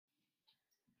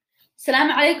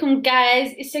Assalamu alaikum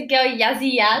guys, it's your girl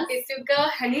Yazzie Yaz. It's your girl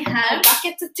Honey I'm Han. back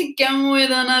at it again with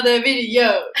another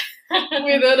video.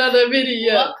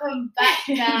 Welcome back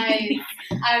guys.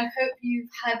 I hope you've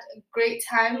had a great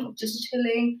time of just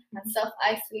chilling and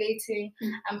self-isolating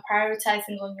and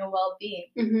prioritizing on your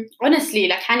well-being. Honestly,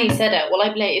 like Hani said it,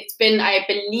 it's been, I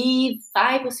believe,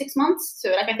 5 or 6 months.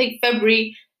 So I think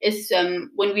February is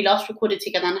when we last recorded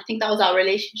together, and I think that was our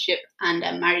relationship and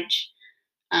marriage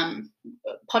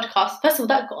podcast. First of all,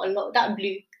 that got a lot, that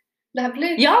blew.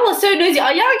 Y'all are so nosy.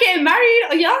 Are y'all getting married?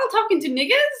 Are y'all talking to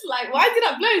niggas? Like, why did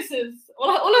that blow, sis? All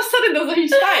of a sudden, there was a huge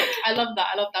spike. I love that.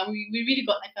 We really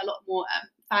got like a lot more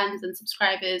fans and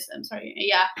subscribers.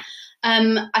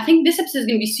 I think this episode is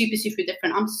going to be super, super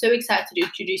different. I'm so excited to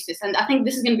introduce this. And I think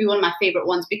this is going to be one of my favorite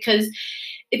ones because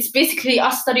it's basically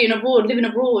us studying abroad, living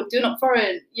abroad, doing up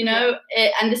foreign, you know?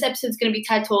 And this episode is going to be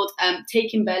titled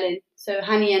Taking Berlin. So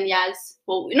Hani and Yaz,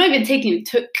 well, we're not even taking, we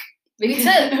took. We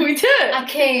took. I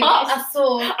came. I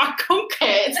saw. I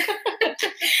conquered.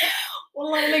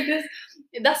 Well, like this.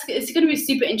 It's going to be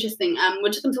super interesting. We're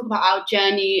just going to talk about our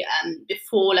journey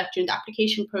before, like during the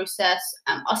application process,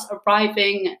 us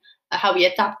arriving, how we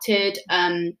adapted,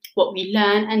 what we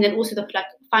learned, and then also the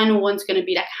final one's going to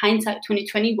be like hindsight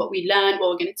 2020, what we learned, what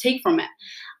we're going to take from it.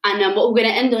 And what we're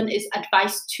going to end on is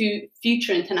advice to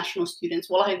future international students.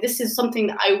 Well, this is something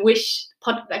that I wish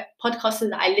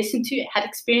podcasters that I listen to had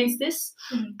experienced this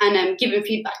and given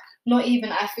feedback. Not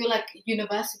even, I feel like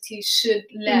universities should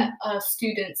let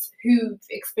students who've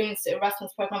experienced the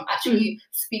Erasmus program actually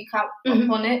speak out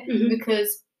upon it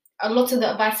because a lot of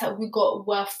the advice that we got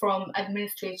were from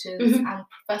administrators and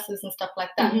professors and stuff like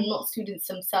that, not students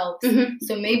themselves.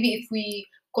 So maybe if we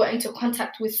got into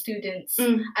contact with students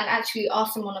and actually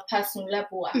asked them on a personal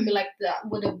level, I feel like that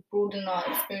would have broadened our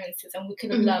experiences and we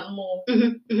could have learned more.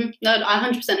 No,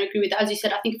 I 100% agree with that. As you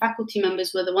said, I think faculty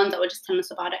members were the ones that were just telling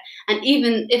us about it. And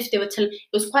even if they were telling, it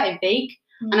was quite vague.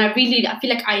 And I feel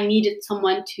like I needed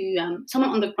someone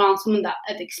on the ground, someone that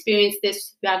had experienced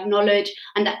this, who had knowledge,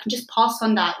 and that could just pass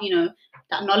on that,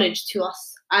 that knowledge to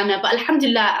us. And but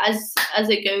alhamdulillah, as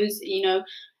it goes,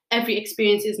 every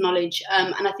experience is knowledge.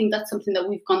 And I think that's something that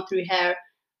we've gone through here.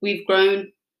 We've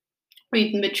grown,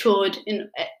 we've matured in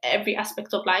every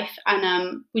aspect of life,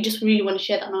 and we just really want to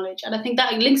share that knowledge. And I think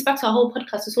that links back to our whole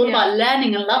podcast. It's all about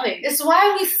learning and loving. It's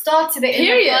why we started it in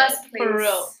the first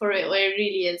place. For real, it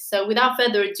really is. So without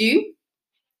further ado,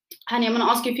 Hani, I'm going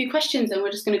to ask you a few questions and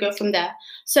we're just going to go from there.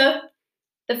 So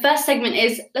the first segment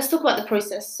is, let's talk about the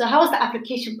process. So how was the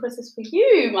application process for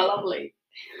you, my lovely?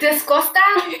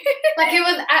 Disgusting. Like, it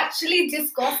was actually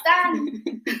disgusting.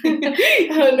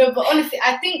 No, but honestly,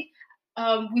 I think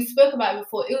we spoke about it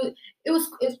before. It was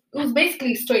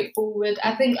basically straightforward.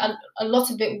 I think a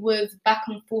lot of it was back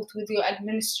and forth with your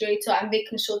administrator and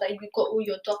making sure that you got all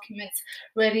your documents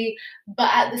ready. But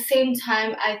at the same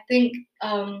time, I think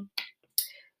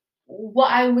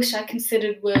what I wish I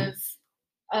considered was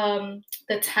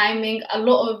the timing. A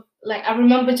lot of, I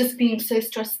remember just being so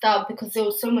stressed out because there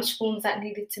was so much forms that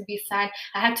needed to be signed.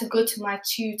 I had to go to my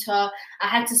tutor. I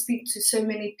had to speak to so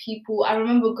many people. I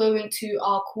remember going to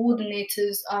our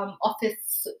coordinator's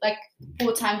office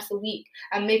 4 times a week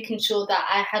and making sure that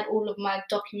I had all of my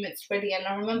documents ready. And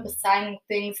I remember signing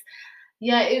things.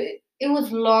 Yeah, it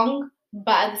was long,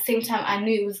 but at the same time, I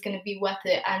knew it was going to be worth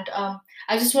it. And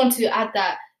I just want to add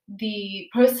that the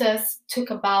process took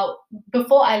about,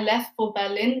 before I left for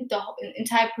Berlin, the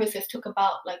entire process took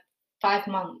about 5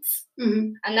 months.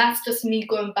 And that's just me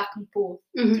going back and forth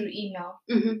through email.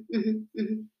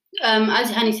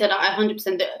 As Hani said, I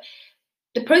 100%.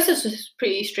 The process was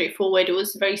pretty straightforward. It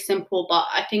was very simple, but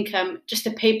I think just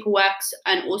the paperwork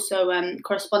and also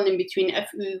corresponding between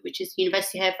FU, which is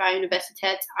University of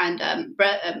Universität, and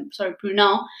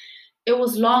Brunel. It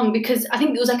was long because I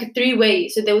think it was like a 3-way.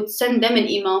 So they would send them an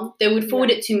email, they would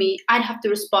forward it to me, I'd have to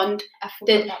respond.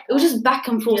 It was just back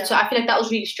and forth. So I feel like that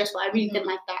was really stressful. I really didn't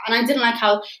like that. And I didn't like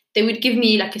how they would give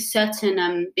me a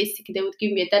certain, basically they would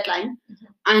give me a deadline.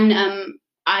 And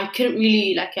I couldn't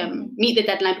really meet the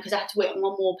deadline because I had to wait on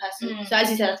one more person. So as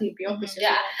you said, I think bureaucracy.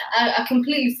 I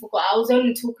completely forgot. I was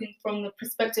only talking from the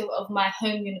perspective of my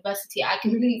home university. I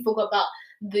completely forgot about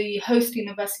the host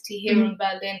university here in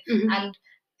Berlin. And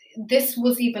this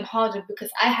was even harder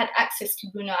because I had access to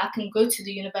Brunel. I can go to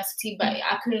the university, but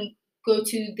I couldn't go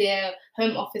to their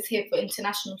home office here for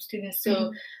international students.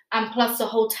 So, and plus the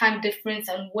whole time difference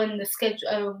and when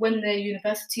the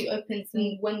university opens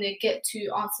and when they get to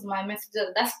answer my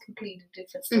messages, that's a completely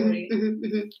different story.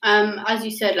 As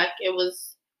you said, it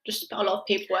was just a lot of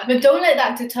paperwork. But don't let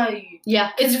that deter you.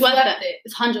 Yeah, it's worth it.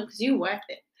 It's 100 because you worth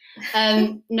it.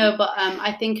 No, but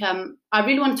I think I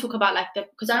really want to talk about like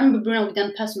because I remember Bruno, we've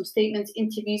done personal statements,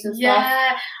 interviews and stuff.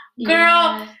 Yeah,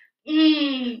 girl.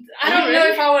 I don't know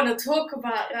if I want to talk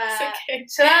about that.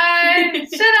 It's okay.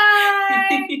 Should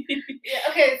I? Yeah,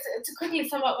 okay, so to quickly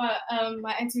sum up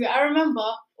my interview,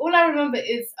 all I remember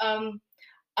is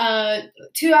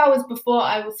 2 hours before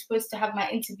I was supposed to have my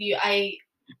interview, I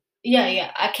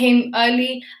came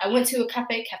early. I went to a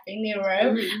Cafe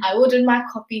Nero. I ordered my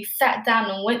coffee, sat down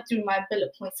and went through my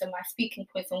bullet points and my speaking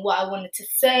points and what I wanted to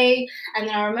say. And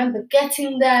then I remember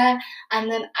getting there,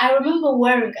 and then I remember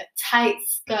wearing a tight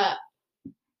skirt.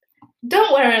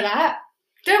 Don't wear that.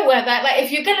 Don't wear that. Like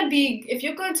if you're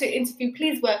going to interview,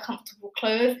 please wear comfortable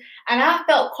clothes. And I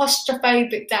felt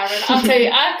claustrophobic, Darren. I'll tell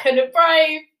you, I couldn't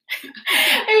breathe.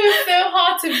 It was so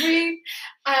hard to breathe.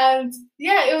 And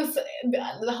yeah, it was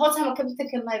the whole time I kept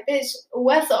thinking like, bitch,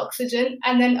 where's the oxygen?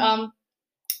 And then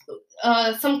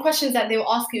some questions that they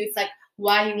will ask you is like,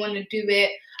 why you want to do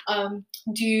it?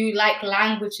 Do you like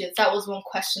languages? That was one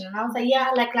question. And I was like, yeah,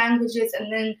 I like languages.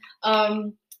 And then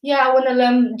yeah, I want to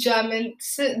learn German.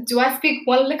 So, do I speak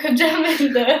one lick of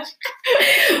German though?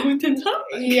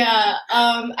 Yeah.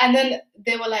 And then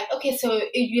they were like, okay, so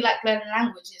if you like learning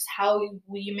languages, how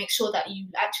will you make sure that you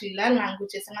actually learn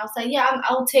languages? And I was like, yeah,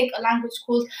 I'll take a language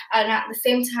course, and at the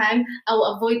same time, I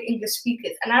will avoid English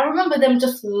speakers. And I remember them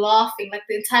just laughing, like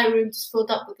the entire room just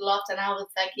filled up with laughter. And I was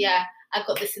like, yeah, I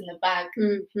got this in the bag.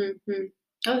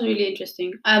 That was really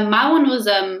interesting. My one was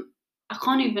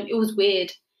it was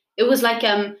weird. It was like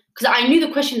because I knew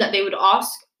the question that they would ask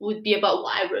would be about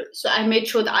what I wrote, so I made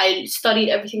sure that I studied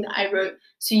everything that I wrote.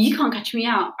 So you can't catch me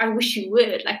out. I wish you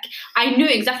would. Like I knew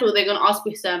exactly what they're gonna ask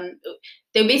because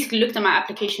they basically looked at my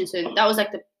application. So that was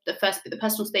like the first bit, the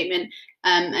personal statement,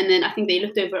 and then I think they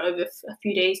looked over a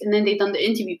few days, and then they done the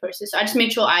interview process. So I just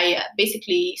made sure I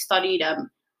basically studied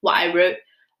what I wrote,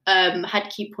 had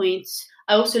key points.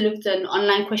 I also looked at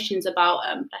online questions about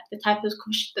like the types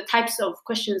of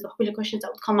questions, the popular questions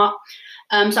that would come up.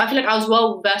 So I feel like I was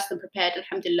well versed and prepared.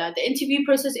 Alhamdulillah. The interview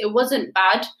process, it wasn't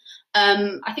bad.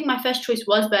 I think my first choice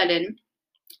was Berlin,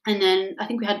 and then I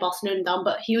think we had Barcelona down.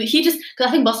 But he just because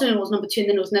I think Barcelona was number 2, and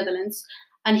then it was Netherlands.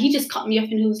 And he just cut me off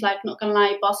and he was like, not gonna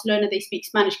lie, Barcelona, they speak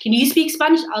Spanish. Can you speak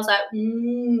Spanish? I was like,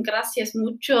 gracias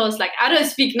muchos. Like, I don't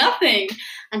speak nothing.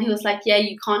 And he was like, yeah,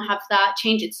 you can't have that.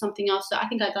 Change it to something else. So I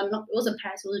think it wasn't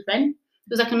Paris, it was Rennes. It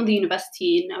was like another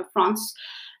university in France.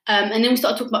 And then we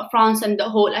started talking about France and the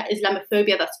whole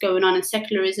Islamophobia that's going on and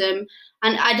secularism.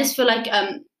 And I just feel like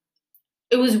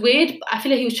it was weird. I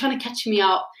feel like he was trying to catch me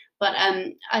out. But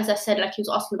as I said, like he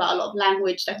was asking about a lot of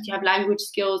language, like do you have language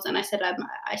skills? And I said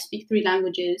I speak 3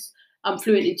 languages. I'm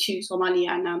fluent in 2, Somali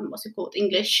and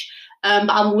English. But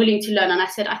I'm willing to learn. And I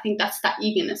said I think that's that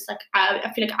eagerness. Like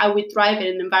I feel like I would thrive in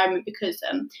an environment because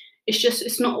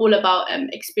it's not all about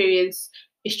experience.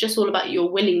 It's just all about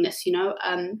your willingness, you know.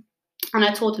 And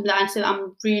I told him that I said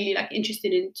I'm really like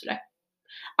interested in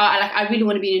I really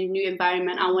want to be in a new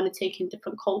environment. I want to take in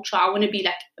different culture. I want to be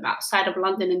like outside of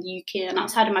London and the UK and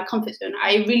outside of my comfort zone.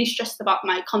 I really stressed about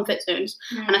my comfort zones.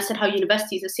 And I said how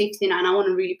university is a safety net and I want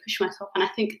to really push myself. And I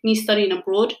think me studying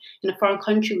abroad in a foreign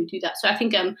country would do that. So I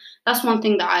think that's one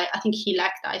thing that I think he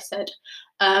liked that I said.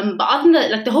 But other than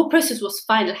that, like the whole process was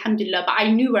fine, alhamdulillah. But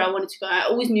I knew where I wanted to go. I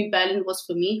always knew Berlin was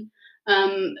for me.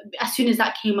 As soon as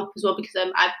that came up as well, because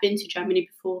I've been to Germany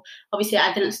before. Obviously,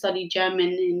 I didn't study German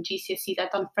in GCSEs.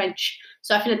 I've done French,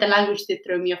 so I feel like the language did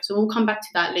throw me off. So we'll come back to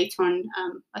that later on.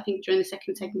 I think during the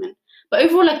second segment. But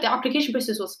overall, like the application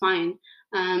process was fine.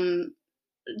 Do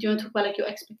you want to talk about like your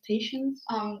expectations?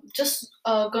 Just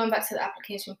going back to the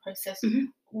application process.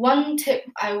 One tip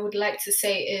I would like to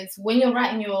say is when you're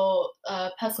writing your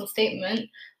personal statement,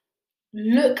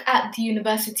 look at the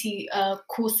university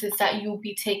courses that you'll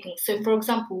be taking. So for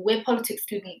example, we're politics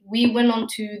students. We went on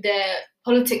to their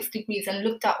politics degrees and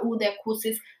looked at all their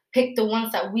courses, picked the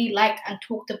ones that we liked and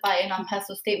talked about in our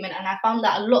personal statement. And I found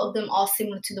that a lot of them are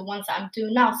similar to the ones that I'm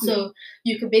doing now. So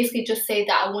you could basically just say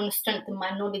that I want to strengthen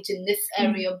my knowledge in this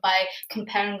area by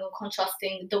comparing and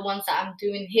contrasting the ones that I'm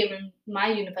doing here in my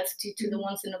university to the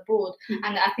ones in abroad.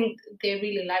 And I think they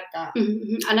really like that.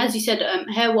 And as you said,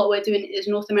 here what we're doing is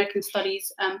North American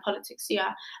Studies, politics,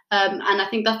 and I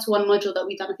think that's one module that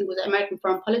we've done. I think was American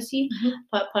Foreign Policy.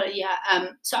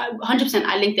 So 100%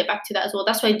 I linked it back to that as well.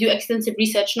 That's why I do extensive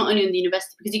research, not only in the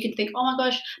university, because you can think, oh my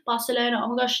gosh, Barcelona, oh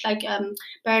my gosh, like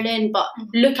Berlin, but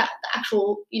look at the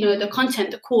actual, the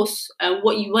content, the course,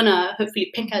 what you want to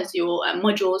hopefully pick as your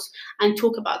modules and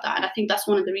talk about that. And I think that's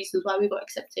one of the reasons why we got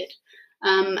accepted.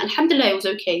 Alhamdulillah, it was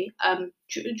okay. Do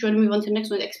you want to move on to the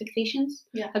next one, the expectations?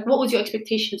 Yeah. Like, what was your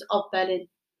expectations of Berlin?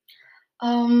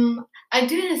 I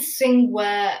do this thing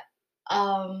where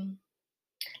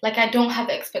like I don't have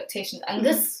expectations, and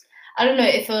this, I don't know,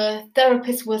 if a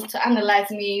therapist was to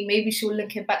analyze me, maybe she'll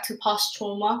link it back to past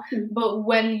trauma. But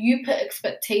when you put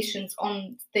expectations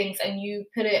on things and you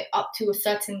put it up to a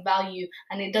certain value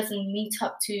and it doesn't meet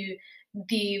up to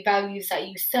the values that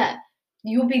you set,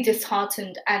 you'll be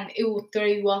disheartened and it will throw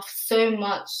you off so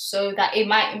much so that it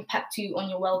might impact you on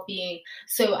your well-being.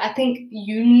 So I think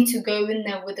you need to go in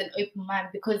there with an open mind,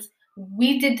 because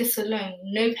we did this alone.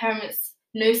 No parents,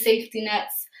 no safety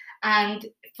nets. And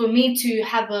for me to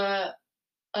have a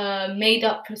made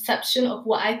up perception of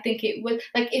what I think it would,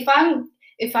 like,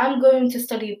 if I'm going to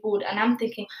study abroad and I'm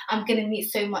thinking I'm going to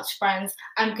meet so much friends,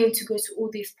 I'm going to go to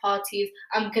all these parties,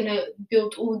 I'm going to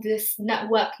build all this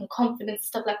network and confidence,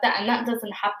 stuff like that, and that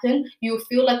doesn't happen, you'll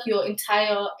feel like your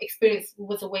entire experience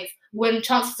was a waste, when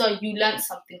chances are you learned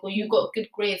something, or you got good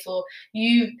grades, or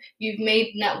you've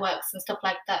made networks and stuff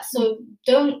like that. So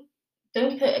don't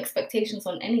put expectations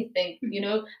on anything,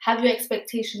 have your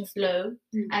expectations low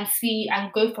and see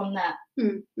and go from there.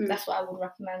 That's what I would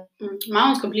recommend.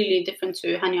 Mine was completely different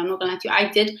to Hani, I'm not gonna lie to you. I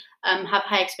did have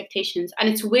high expectations, and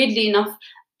it's weirdly enough,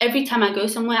 every time I go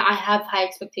somewhere I have high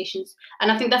expectations, and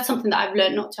I think that's something that I've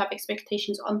learned, not to have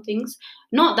expectations on things.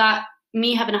 Not that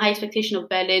me having a high expectation of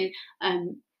Berlin,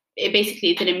 it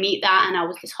basically didn't meet that and I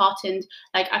was disheartened.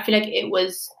 Like, I feel like it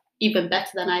was even better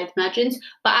than I had imagined.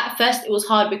 But at first it was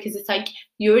hard because it's like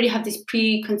you already have this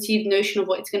preconceived notion of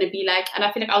what it's going to be like. And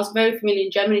I feel like I was very familiar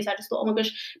in Germany, so I just thought, oh my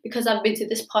gosh, because I've been to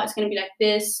this part, it's going to be like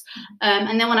this.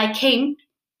 And then when I came,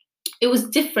 it was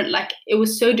different. Like, it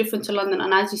was so different to London.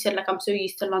 And as you said, like, I'm so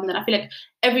used to London. I feel like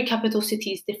every capital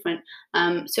city is different.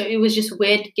 So it was just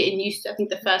weird getting used to, I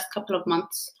think, the first couple of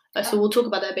months. So we'll talk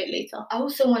about that a bit later. I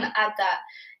also want to add that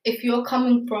if you're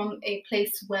coming from a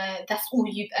place where that's all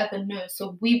you've ever known,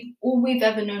 so all we've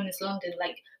ever known is London,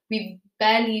 like, we've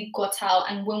barely got out,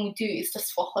 and when we do, it's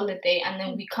just for holiday and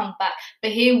then we come back.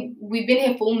 But here, we've been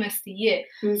here for almost a year.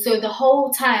 So the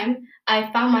whole time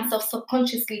I found myself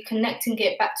subconsciously connecting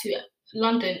it back to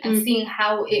London and seeing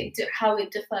how it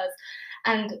differs.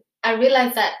 And I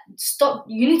realized that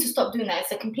you need to stop doing that.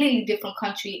 It's a completely different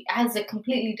country. It has a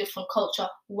completely different culture.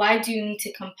 Why do you need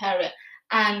to compare it?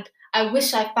 And I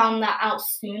wish I found that out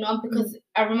sooner, because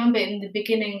I remember in the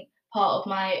beginning part of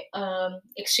my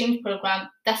exchange program,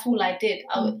 that's all I did.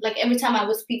 I would, like, every time I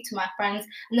would speak to my friends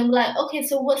and they were like, okay,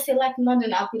 so what's it like in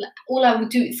London? I'll be like, all I would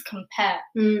do is compare.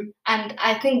 And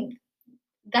I think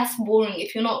that's boring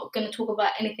if you're not going to talk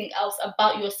about anything else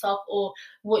about yourself or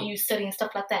what you study and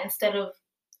stuff like that, instead of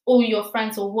all your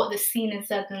friends or what the scene is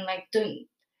said. And like, don't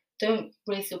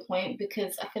raise your point,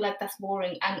 because I feel like that's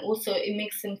boring, and also it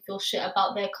makes them feel shit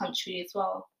about their country as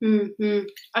well.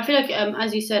 I feel like,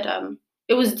 as you said,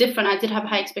 it was different. I did have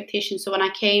high expectations, so when I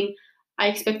came, I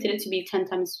expected it to be 10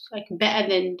 times like better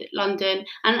than London,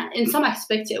 and in some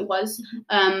aspects it was.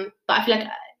 But I feel like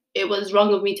it was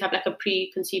wrong of me to have like a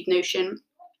preconceived notion.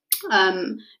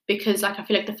 Because like I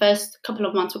feel like the first couple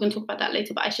of months, we're going to talk about that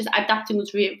later, but it's just adapting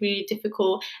was really, really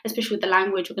difficult, especially with the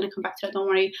language. We're going to come back to that, don't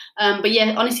worry. But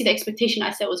yeah, honestly, the expectation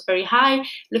I set was very high.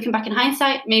 Looking back in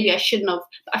hindsight, maybe I shouldn't have,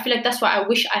 but I feel like that's why I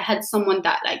wish I had someone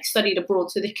that like studied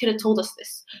abroad, so they could have told us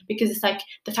this, because it's like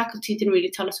the faculty didn't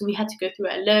really tell us, so we had to go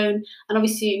through it alone. And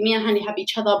obviously me and Hani have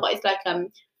each other, but it's like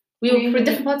we were from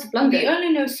different parts of London. We only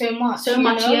know so much.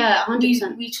 Yeah,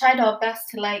 100%. We tried our best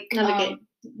to like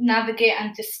navigate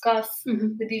and discuss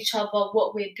with each other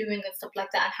what we're doing and stuff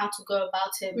like that, and how to go about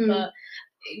it. But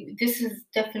this is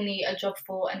definitely a job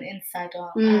for an insider.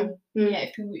 And yeah,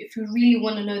 if you really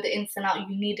want to know the ins and out,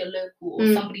 you need a local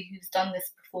or somebody who's done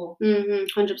this before.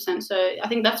 100%. So I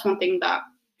think that's one thing that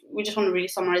we just want to really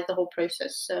summarize the whole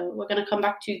process. So we're going to come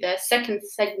back to the second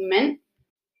segment.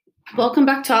 Welcome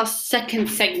back to our second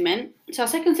segment. So our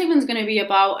second segment is going to be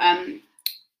about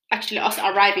actually us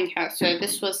arriving here. So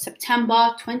this was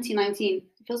September 2019. It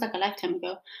feels like a lifetime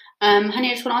ago. Hani,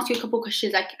 I just want to ask you a couple of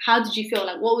questions. Like, how did you feel?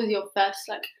 Like, what was your first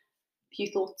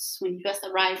few thoughts when you first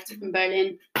arrived in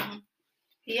Berlin?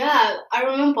 Yeah, I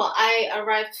remember I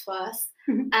arrived first,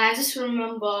 and I just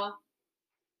remember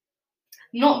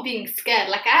not being scared.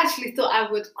 Like, I actually thought I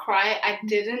would cry. I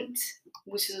didn't,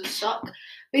 which is a shock.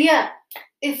 But yeah,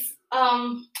 it's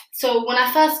so when I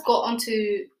first got off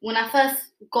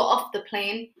the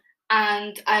plane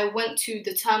and I went to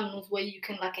the terminals where you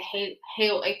can like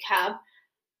hail a cab,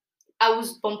 I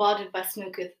was bombarded by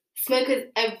smokers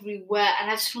everywhere, and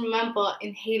I just remember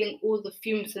inhaling all the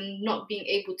fumes and not being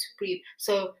able to breathe.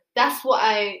 So that's what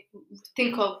I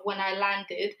think of when I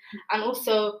landed. And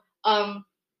also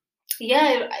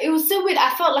yeah, it was so weird.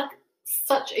 I felt like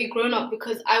such a grown-up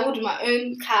because I ordered my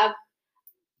own cab,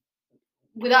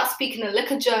 without speaking a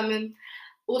lick of German.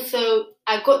 Also,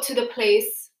 I got to the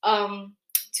place,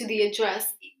 to the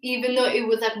address, even though it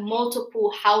was like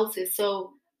multiple houses.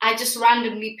 So I just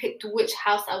randomly picked which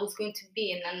house I was going to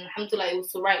be in, and alhamdulillah, it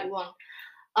was the right one.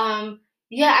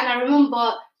 Yeah, and I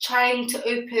remember trying to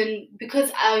open,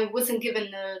 because I wasn't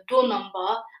given the door number,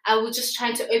 I was just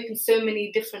trying to open so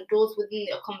many different doors within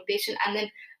the accommodation. And then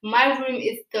my room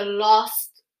is the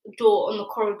last door on the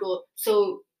corridor.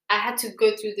 So I had to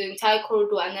go through the entire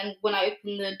corridor. And then when I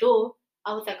opened the door,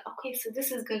 I was like, okay, so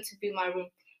this is going to be my room.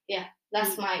 Yeah,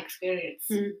 that's my experience.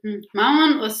 My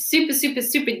one was super, super,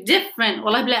 super different.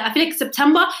 Well, I feel like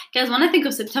September, guys, when I think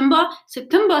of September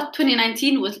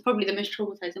 2019 was probably the most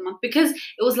traumatizing month, because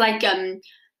it was like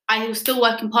I was still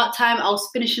working part-time. I was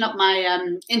finishing up my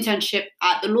internship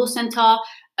at the law center,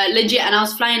 legit, and I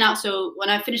was flying out. So when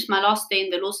I finished my last day in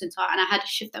the law center and I had a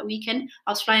shift that weekend,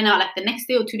 I was flying out like the next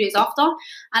day or 2 days after.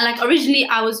 And like originally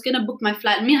I was gonna book my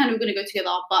flight, me and Hannah were gonna go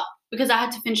together, but because I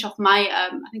had to finish off my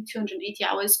I think 280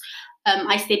 hours,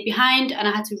 I stayed behind and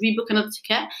I had to rebook another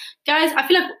ticket. Guys, I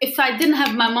feel like if I didn't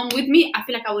have my mom with me, I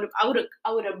feel like I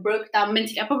would have broke down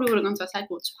mentally. I probably would have gone to a psych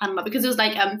ward, subhanAllah, because it was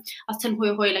like I was telling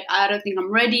Hoy Hoy, like, I don't think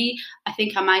I'm ready. I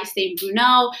think I might stay in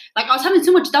Brunel. Like I was having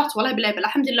so much doubts, wallah billah, but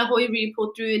alhamdulillah, Hoy really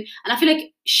pulled through. And I feel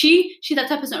like she that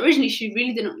type of person, originally she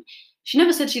really didn't. She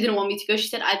never said she didn't want me to go. She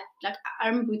said, I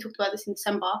remember we talked about this in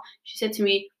December. She said to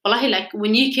me, wallahi, like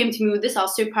when you came to me with this, I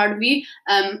was so proud of you.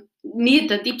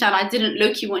 Neither deep down, I didn't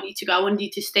low-key want you to go. I wanted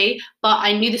you to stay, but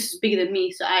I knew this was bigger than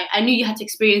me. So I knew you had to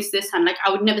experience this, and like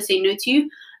I would never say no to you.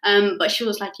 But she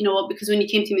was like, you know what? Because when you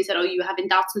came to me and said, oh, you were having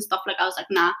doubts and stuff, like I was like,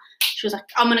 nah. She was like,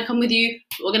 I'm gonna come with you.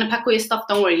 We're gonna pack all your stuff.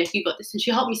 Don't worry, like you got this. And she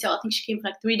helped me settle. I think she came for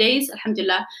like 3 days,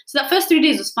 alhamdulillah. So that first 3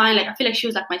 days was fine. Like I feel like she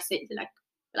was like my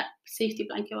safety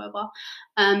blanket or whatever.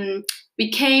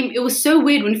 It was so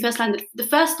weird when we first landed. The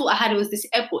first thought I had was this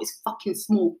airport is fucking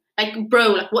small. Like, bro,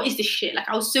 like what is this shit? Like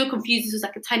I was so confused. This was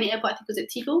like a tiny airport. I think it was at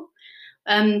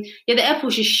Tifo. Yeah, the airport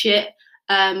was just shit.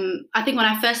 I think when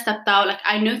I first stepped out, like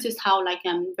I noticed how like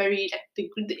very like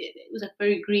it was like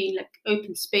very green, like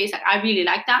open space. Like I really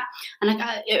liked that, and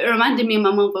like it reminded me of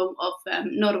my mom of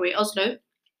Norway, Oslo,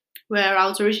 where I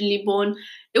was originally born.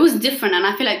 It was different, and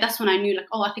I feel like that's when I knew, like,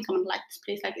 oh, I think I'm gonna like this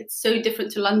place. Like, it's so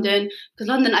different to London, because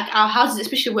London, like our houses,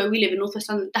 especially where we live in Northwest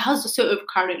London, the houses are so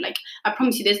overcrowded. Like, I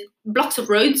promise you, there's blocks of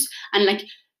roads, and like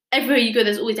everywhere you go,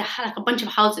 there's always like a bunch of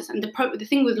houses. And the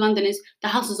thing with London is the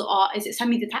houses is it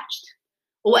semi-detached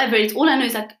or whatever. It's all I know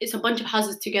is like it's a bunch of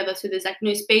houses together, so there's like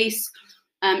no space.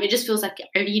 It just feels like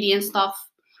already and stuff.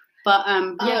 But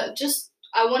yeah,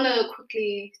 I want to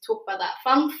quickly talk about that.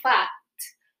 Fun fact.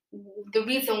 The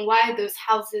reason why those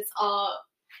houses are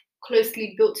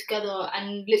closely built together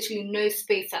and literally no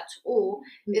space at all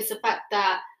is the fact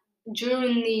that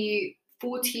during the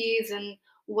 40s and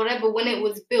whatever, when it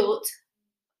was built,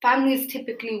 families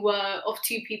typically were of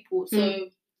 2 people. So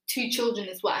 2 children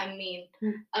is what I mean.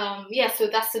 Yeah, so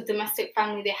that's the domestic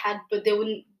family they had, but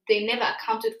they never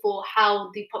accounted for how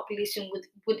the population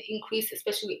would increase,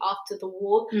 especially after the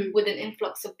war, with an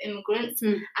influx of immigrants.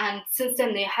 And since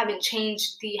then, they haven't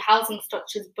changed the housing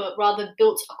structures, but rather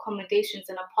built accommodations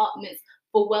and apartments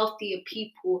for wealthier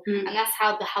people. And that's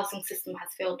how the housing system has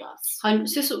failed us.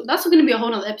 So that's going to be a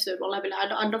whole other episode. Well,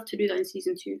 I'd love to do that in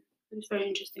season 2. It's very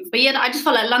interesting. But yeah, I just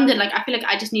felt like London, like I feel like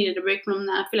I just needed a break from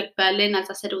that. I feel like Berlin, as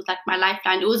I said, it was like my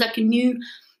lifeline. It was like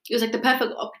the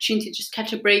perfect opportunity to just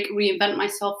catch a break, reinvent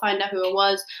myself, find out who I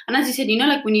was. And as you said, you know,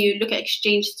 like when you look at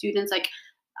exchange students, like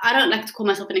I don't like to call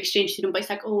myself an exchange student, but it's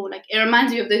like, oh, like it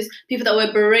reminds me of those people that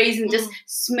wear berets and just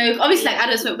smoke. Obviously, like I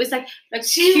don't smoke, but it's like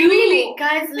she really,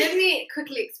 guys, let me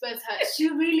quickly expose her. She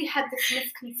really had this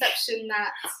misconception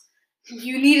that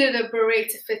you needed a beret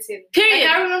to fit in. Period.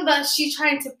 Like, I remember she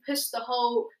trying to push the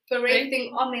whole beret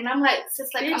thing on me, and I'm like,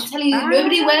 sis, like I'm telling you,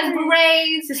 nobody wears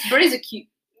berets. Sis, berets are cute.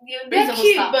 Yeah, they're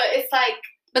cute, but it's like.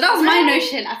 But that was my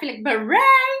notion. I feel like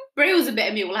beret was a bit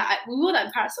of me. Like we wore that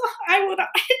in Paris. Oh, I wore that.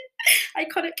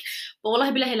 Iconic. But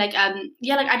wallahi billahi, like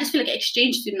yeah, like I just feel like an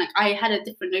exchange student, like I had a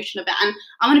different notion of it. And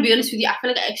I'm gonna be honest with you, I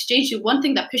feel like an exchange student, one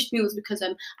thing that pushed me was because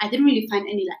I didn't really find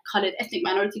any like coloured ethnic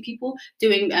minority people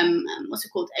doing what's it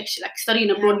called, actually like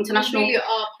studying abroad, international. We really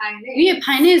are pioneers. We are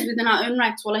pioneers within our own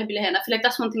rights, wallahi billahi. And I feel like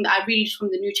that's one thing that I really from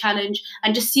the new challenge,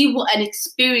 and just see what an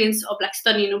experience of like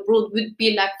studying abroad would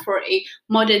be like for a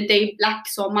modern day black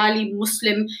Somali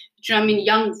Muslim, do you know what I mean,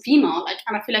 young female. Like,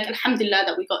 and I feel like alhamdulillah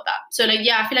that we got that. So like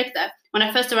yeah, I feel like that when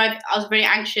I first arrived I was very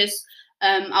anxious.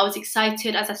 I was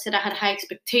excited. As I said, I had high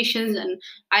expectations, and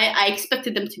I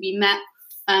expected them to be met.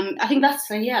 I think that's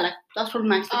that's probably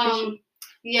my expectation.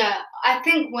 Yeah, I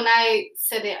think when I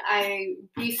said it, I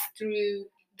breezed through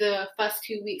the first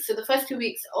 2 weeks. So the first 2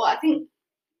 weeks, or I think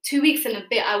 2 weeks and a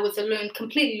bit, I was alone,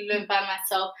 completely alone by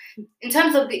myself. In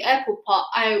terms of the airport part,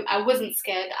 I wasn't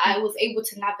scared. I was able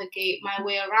to navigate my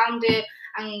way around it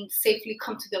and safely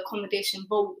come to the accommodation.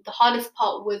 But the hardest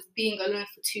part was being alone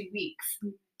for 2 weeks.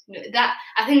 That,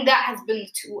 I think that has been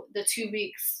the 2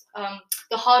 weeks,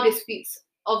 the hardest weeks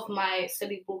of my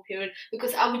study abroad period,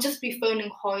 because I would just be phoning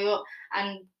Hoyo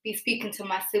and be speaking to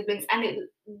my siblings, and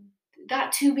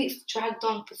that 2 weeks dragged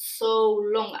on for so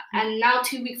long, and now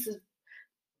 2 weeks is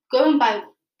going by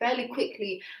fairly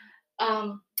quickly.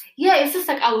 Yeah, it's just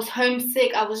like I was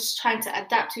homesick. I was just trying to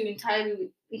adapt to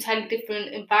entirely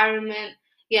different environment.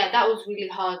 Yeah, that was really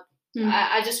hard.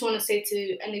 I just want to say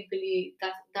to anybody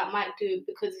that might do it,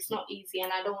 because it's not easy,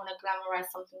 and I don't want to glamorize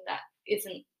something that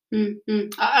isn't.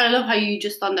 I love how you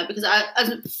just done that, because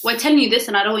we're telling you this,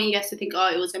 and I don't want you guys to think, oh,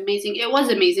 it was amazing. It was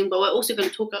amazing, but we're also going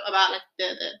to talk about like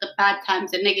the bad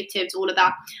times, the negatives, all of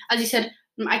that. As you said,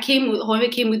 However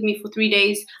came with me for 3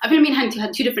 days. I think me and Hanti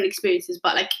had two different experiences,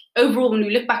 but like overall, when we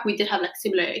look back, we did have like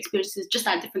similar experiences, just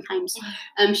at different times.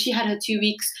 She had her 2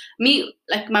 weeks. Me,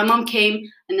 like my mom came,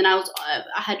 and then I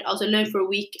was alone for a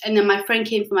week, and then my friend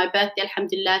came for my birthday.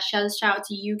 Alhamdulillah, shout out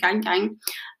to you, gang.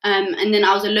 And then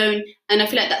I was alone, and I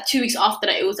feel like that 2 weeks after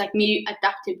that, it was like me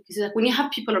adapting, because like when you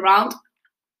have people around,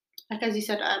 like as you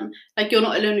said, like you're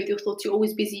not alone with your thoughts. You're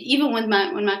always busy. Even when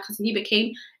my cousin Hiba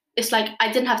came, it's like I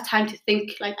didn't have time to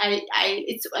think. Like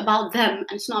it's about them,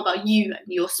 and it's not about you and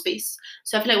your space.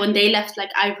 So I feel like when they left, like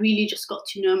I really just got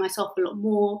to know myself a lot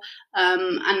more,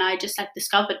 and I just like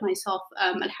discovered myself.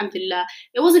 Alhamdulillah,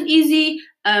 it wasn't easy,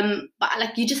 but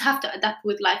like you just have to adapt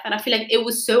with life. And I feel like it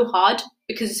was so hard,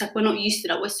 because it's like we're not used to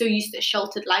that. We're so used to a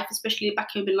sheltered life, especially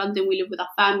back home in London. We live with our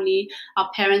family, our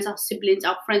parents, our siblings,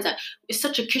 our friends. Like, it's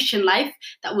such a cushion life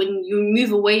that when you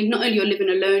move away, not only you're living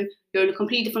alone, you're in a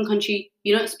completely different country,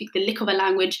 you don't speak the lick of a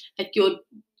language, like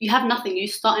you have nothing, you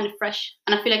start in afresh.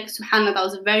 And I feel like subhanAllah, that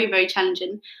was very, very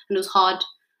challenging, and it was hard.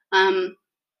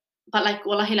 But like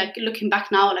wallahi, like looking back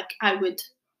now, like I would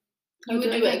do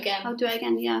it again. I'll do it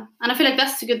again, yeah. And I feel like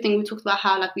that's a good thing. We talked about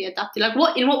how like we adapted. Like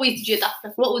in what ways did you adapt?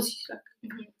 Like what was like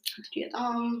how did you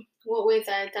adapt? What ways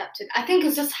I adapted? I think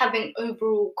it's just having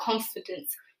overall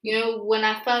confidence. You know, when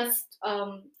I first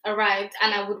arrived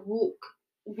and I would walk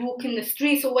in the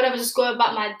streets or whatever, just go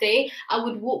about my day, I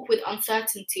would walk with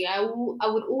uncertainty. I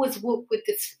would always walk with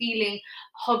this feeling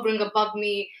hovering above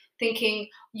me, thinking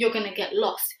you're gonna get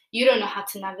lost. You don't know how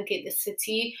to navigate the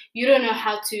city. You don't know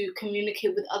how to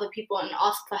communicate with other people and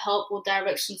ask for help or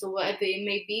directions or whatever it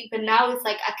may be. But now it's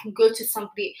like I can go to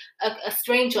somebody, a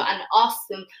stranger, and ask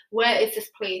them, where is this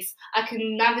place? I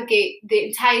can navigate the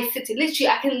entire city. Literally,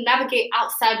 I can navigate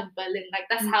outside of Berlin. Like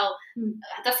that's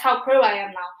how pro I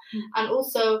am now. And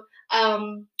also,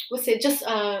 just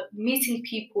meeting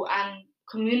people and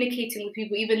communicating with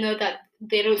people, even though that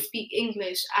they don't speak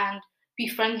English, and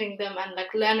befriending them and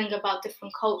like learning about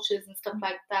different cultures and stuff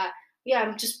like that. Yeah,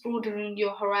 I'm just broadening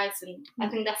your horizon. I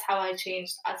think that's how I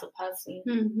changed as a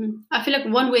person. I feel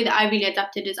like one way that I really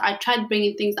adapted is I tried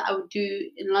bringing things that I would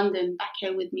do in London back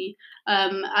here with me.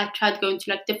 I tried going to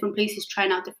like different places,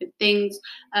 trying out different things.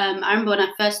 I remember when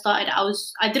I first started,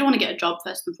 I didn't want to get a job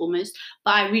first and foremost,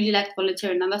 but I really liked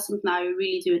volunteering, and that's something I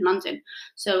really do in London.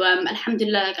 So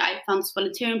alhamdulillah, like I found this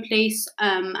volunteering place,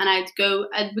 and at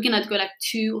the beginning I'd go like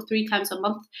 2 or 3 times a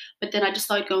month, but then I just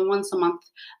started going once a month.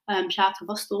 Shout out to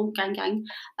Vostel, gang.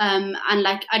 And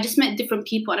like I just met different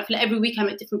people, and I feel like every week I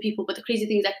met different people. But the crazy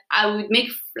thing is like I would make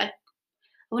like,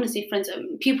 I want to say friends,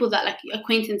 people that like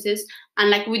acquaintances, and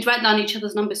like we'd write down each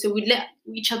other's numbers, so we'd let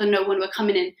each other know when we're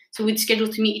coming in, so we'd schedule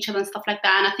to meet each other and stuff like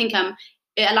that. And I think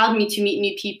it allowed me to meet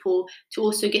new people, to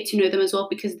also get to know them as well,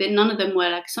 because none of them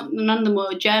were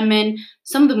German.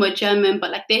 Some of them were German,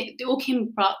 but like they all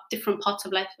came from different parts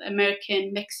of life: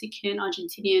 American, Mexican,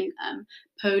 Argentinian,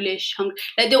 Polish, Hungary.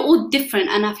 Like they're all different.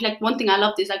 And I feel like one thing I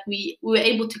loved is like we were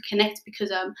able to connect because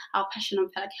our passion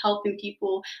of like helping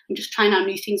people and just trying out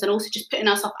new things, and also just putting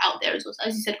ourselves out there as well. So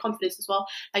as you said, confidence as well.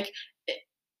 Like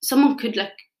someone could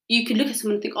like, you could look at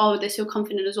someone and think, oh, they're so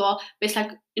confident as well. But it's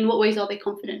like, in what ways are they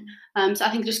confident? So I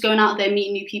think just going out there,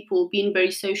 meeting new people, being very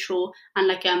social, and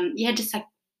like, just like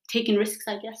taking risks,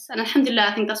 I guess. And alhamdulillah,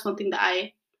 I think that's one thing that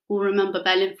I will remember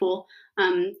Berlin for,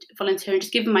 volunteering,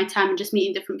 just giving my time and just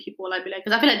meeting different people. I'd be like,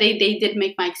 because I feel like they did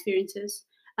make my experiences.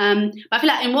 But I feel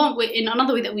like in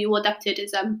another way that we all adapted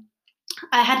is,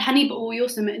 I had Hani, but we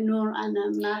also met Noor and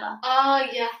Nara. Oh,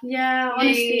 yeah. Yeah,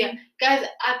 honestly. Yeah. Guys,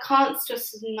 I can't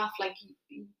stress enough, like,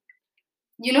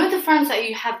 you know the friends that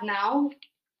you have now,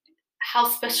 how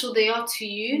special they are to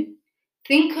you.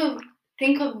 Think of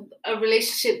think of a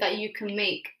relationship that you can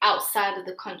make outside of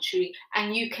the country,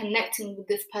 and you connecting with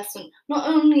this person not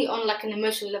only on like an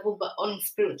emotional level but on a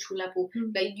spiritual level.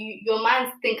 Like your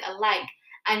minds think alike,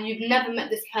 and you've never met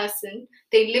this person.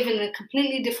 They live in a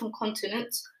completely different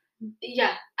continent.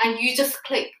 Yeah, and you just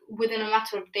click within a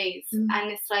matter of days,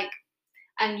 and it's like,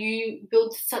 and you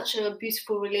build such a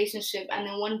beautiful relationship, and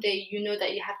then one day you know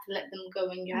that you have to let them go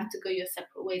and you have to go your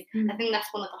separate ways. I think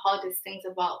that's one of the hardest things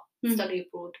about study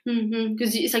abroad,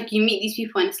 because it's like you meet these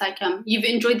people and it's like you've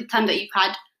enjoyed the time that you've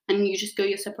had and you just go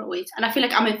your separate ways. And I feel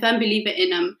like I'm a firm believer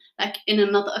in like in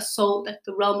another soul, like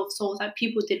the realm of souls. Like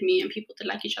people did meet and people did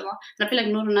like each other, and I feel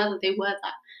like not another they were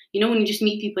that. You know, when you just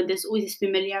meet people, there's always this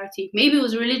familiarity. Maybe it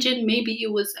was religion, maybe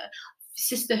it was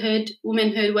sisterhood,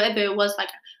 womanhood, whatever it was. Like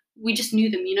we just knew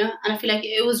them, you know. And I feel like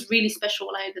it was really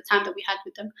special, like the time that we had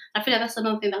with them. I feel like that's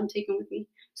another thing that I'm taking with me.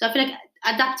 So I feel like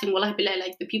adapting, like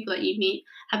the people that you meet,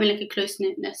 having like a close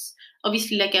knitness.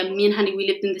 Obviously, like me and Hani, we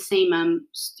lived in the same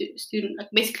student, like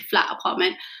basically flat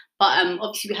apartment. But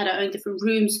obviously we had our own different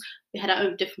rooms. We had our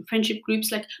own different friendship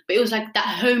groups. Like, but it was like that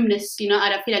homeness, you know.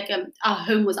 And I feel like our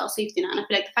home was our safety net. And I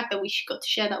feel like the fact that we got to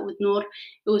share that with Noor,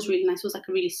 it was really nice. It was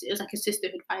like a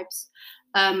sisterhood vibes.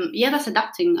 Yeah, that's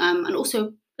adapting. And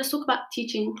also let's talk about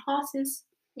teaching classes.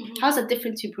 How's that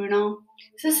different to Brunel?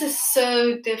 This is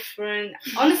so different.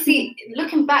 Honestly,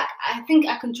 looking back, I think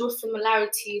I can draw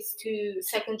similarities to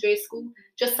secondary school,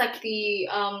 just like the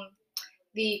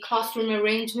classroom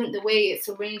arrangement, the way it's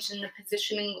arranged and the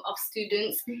positioning of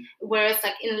students. Whereas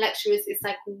like in lectures, it's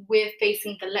like we're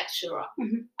facing the lecturer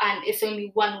and it's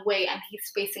only one way and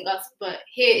he's facing us. But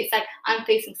here it's like I'm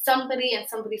facing somebody and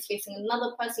somebody's facing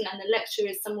another person and the lecturer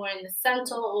is somewhere in the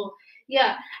center, or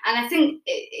yeah. And I think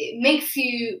it makes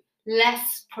you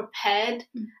less prepared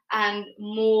and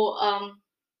more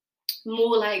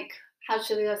like, how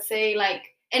should I say, like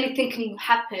anything can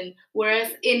happen.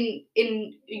 Whereas in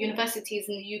universities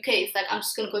in the UK, it's like I'm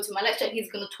just going to go to my lecturer,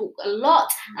 he's going to talk a lot,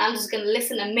 and I'm just going to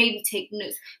listen and maybe take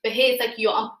notes. But here it's like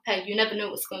you're unprepared, you never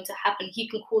know what's going to happen. He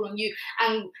can call on you,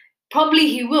 and probably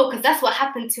he will, because that's what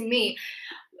happened to me.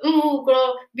 Oh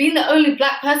girl, being the only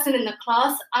black person in the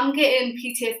class, I'm getting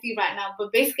PTSD right now.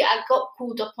 But basically I got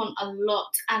called upon a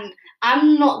lot, and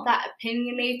I'm not that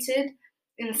opinionated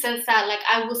in the sense that like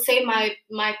I will say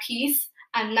my piece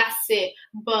and that's it.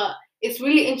 But it's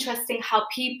really interesting how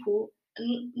people,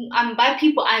 and by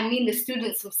people I mean the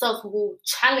students themselves, will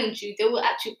challenge you. They will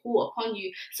actually call upon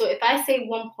you. So if I say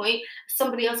one point,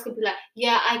 somebody else could be like,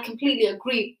 yeah, I completely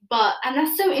agree. And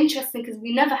that's so interesting because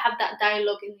we never have that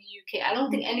dialogue in the UK. I don't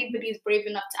think anybody is brave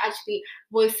enough to actually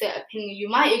voice their opinion. You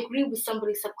might agree with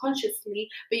somebody subconsciously,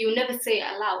 but you'll never say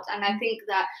it aloud. And I think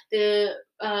that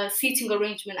the seating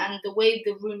arrangement and the way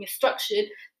the room is structured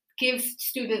gives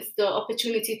students the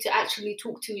opportunity to actually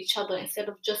talk to each other instead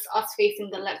of just us facing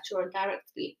the lecturer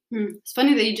directly. It's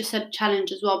funny that you just said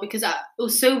challenge as well, because it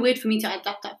was so weird for me to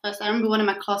adapt at first. I remember one of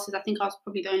my classes, I think I was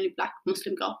probably the only black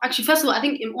Muslim girl. Actually, first of all, I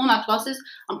think in all my classes,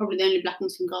 I'm probably the only black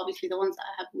Muslim girl, obviously the ones that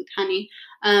I have with Hani.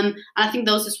 And I think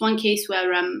there was this one case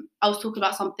where I was talking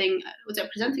about something, was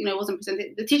it presenting? No, it wasn't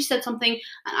presenting. The teacher said something, and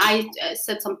I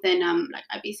said something, like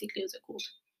I basically, what's it called?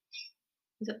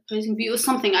 Was it opposing view or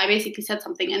something? I basically said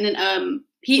something, and then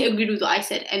he agreed with what I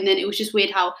said, and then it was just weird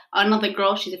how another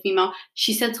girl, she's a female,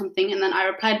 she said something, and then I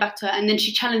replied back to her, and then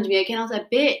she challenged me again. I was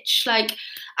like, bitch, like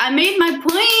I made my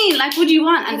point, like what do you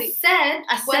want? And I said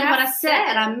what I said,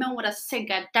 and I meant what I said,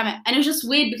 god damn it. And it was just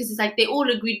weird because it's like they all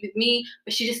agreed with me,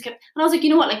 but she just kept, and I was like,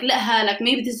 you know what, like let her, like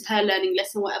maybe this is her learning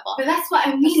lesson, whatever. But that's what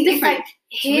I mean. It's different. Like,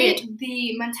 here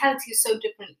the mentality is so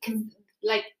different.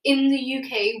 Like in the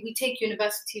UK, we take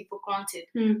university for granted.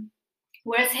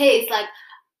 Whereas here, it's like,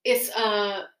 it's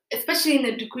especially in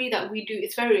the degree that we do,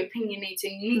 it's very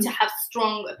opinionating. You need to have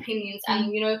strong opinions,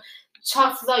 and you know,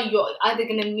 chances are you're either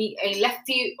going to meet a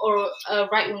lefty or a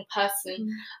right-wing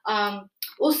person.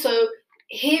 Also,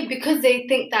 here, because they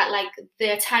think that like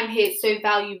their time here is so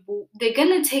valuable, they're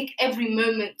going to take every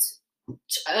moment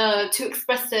to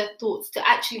express their thoughts, to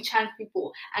actually challenge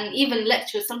people. And even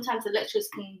lecturers, sometimes the lecturers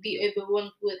can be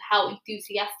overwhelmed with how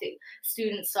enthusiastic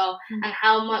students are and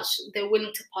how much they're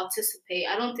willing to participate.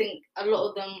 I don't think a lot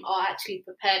of them are actually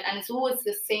prepared, and it's always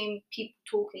the same people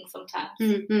talking sometimes.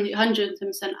 100%.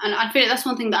 And I feel like that's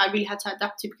one thing that I really had to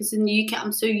adapt to, because in the UK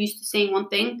I'm so used to saying one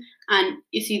thing, and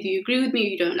it's either you agree with me or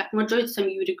you don't. Like majority of the time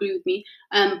you would agree with me,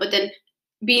 but then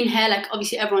being here, like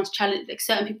obviously everyone's challenged, like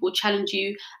certain people will challenge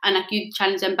you and like you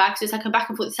challenge them back, so it's like a back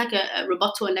and forth, it's like a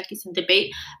rebuttal, and like it's a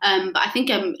debate. But I think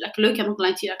like low-key, I'm not gonna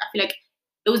lie to you, like I feel like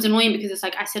it was annoying because it's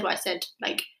like I said what I said,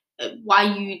 like why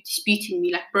are you disputing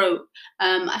me, like, bro?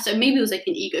 So maybe it was like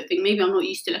an ego thing. Maybe I'm not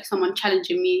used to like someone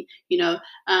challenging me, but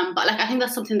like I think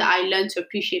that's something that I learned to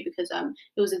appreciate because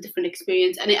it was a different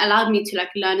experience, and it allowed me to like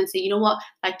learn and say, you know what,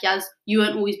 like, Yaz, you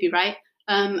won't always be right,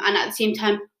 and at the same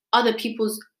time, other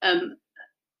people's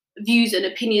views and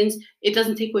opinions, it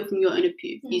doesn't take away from your own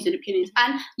views and opinions,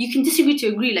 and you can disagree to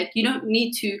agree. Like, you don't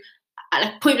need to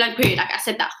like point blank period. Like I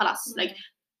said that, khalas. Like,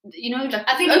 like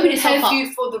I think open it prepares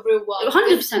you for the real world.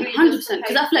 100%, 100%.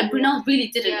 Because I feel like Brunel really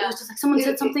didn't. It was just like someone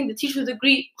said something, the teacher would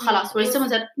agree, khalas. Whereas someone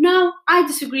said, no, I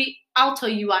disagree, I'll tell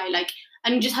you why. Like,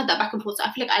 and you just had that back and forth. So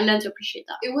I feel like I learned to appreciate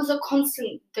that. It was a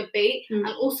constant debate, and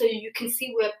also you can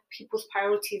see where people's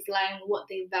priorities lie and what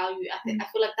they value. I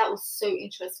feel like that was so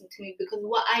interesting to me because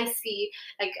what I see,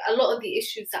 like a lot of the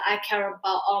issues that I care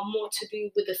about are more to do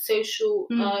with the social,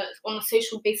 on a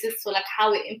social basis. So like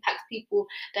how it impacts people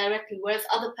directly, whereas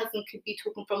other person could be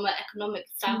talking from an economic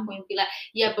standpoint, be like,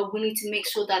 yeah, but we need to make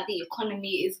sure that the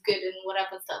economy is good and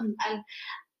whatever stuff. And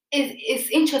it's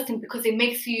interesting because it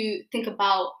makes you think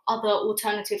about other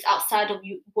alternatives outside of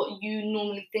what you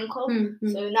normally think of.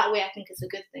 So in that way, I think it's a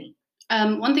good thing.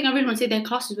 One thing I really want to say, their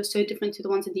classes were so different to the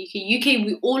ones in the UK. UK,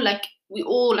 we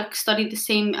all studied the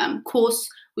same course.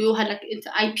 We all had like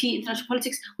IP, international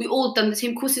politics. We all done the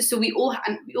same courses, so we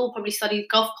all probably studied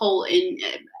Gulf Pole in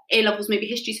A levels, maybe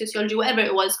history, sociology, whatever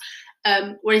it was.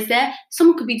 Whereas there,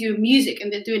 someone could be doing music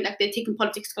and they're taking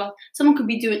politics class. Someone could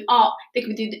be doing art, they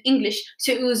could be doing English.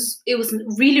 So it was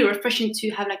really refreshing to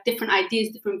have like different ideas,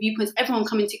 different viewpoints, everyone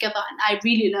coming together. And I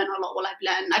really learned a lot while I've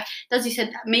learned. Like as you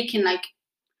said, making like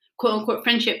quote unquote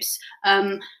friendships.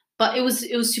 But it was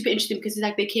super interesting because it's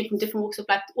like they came from different walks of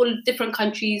life, all different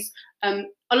countries.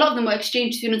 A lot of them were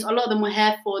exchange students. A lot of them were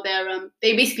here for their.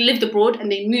 They basically lived abroad and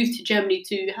they moved to Germany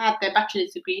to have their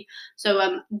bachelor's degree.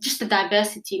 So just the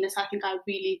diversityness, I think I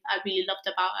really loved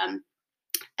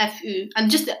about FU. And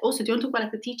just also, do you want to talk about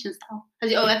like the teaching style?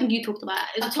 I think you talked about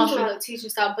it. I talked about the teaching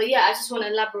style, but yeah, I just want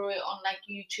to elaborate on like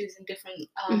you choosing different.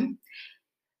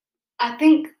 I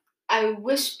think I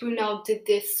wish Brunel did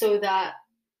this so that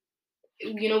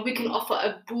we can offer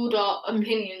a broader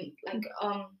opinion, like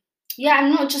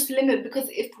and not just limit, because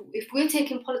if we're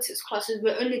taking politics classes,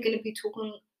 we're only going to be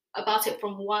talking about it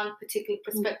from one particular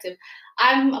perspective.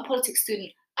 I'm a politics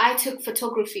student. I took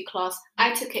photography class.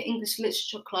 I took an English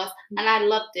literature class, and I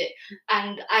loved it.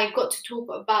 And I got to talk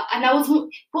about. And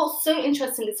what's so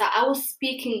interesting is that I was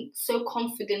speaking so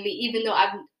confidently, even though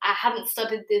I haven't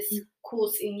studied this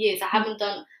course in years. I haven't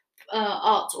done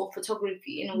art or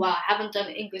photography in a while. I haven't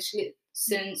done English lit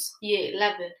since year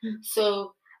 11.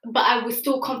 So, but I was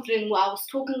still confident in what I was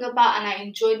talking about, and I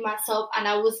enjoyed myself, and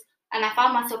I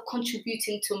found myself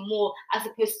contributing to more as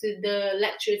opposed to the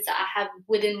lectures that I have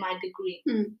within my degree.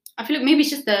 I feel like maybe it's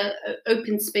just the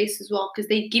open space as well, because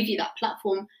they give you that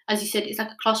platform. As you said, it's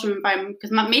like a classroom environment,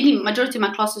 because majority of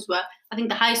my classes were, I think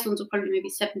the highest ones were probably maybe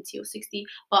 70 or 60,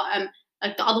 but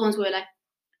like the other ones were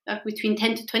like between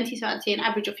 10 to 20, so I'd say an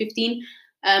average of 15.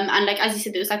 And like as you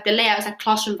said, it was like the layout is like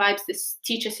classroom vibes. This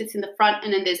teacher sits in the front,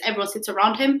 and then everyone sits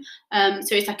around him.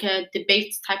 So it's like a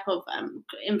debate type of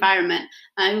environment.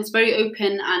 It was very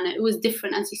open and it was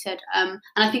different, as you said. And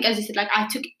I think, as you said, like I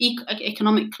took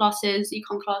economic classes,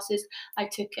 econ classes. I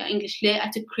took English lit. I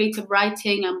took creative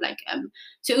writing.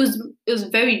 So it was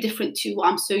very different to what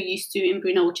I'm so used to in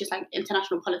Brunel, which is like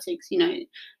international politics,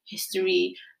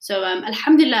 history. So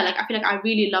alhamdulillah, like I feel like I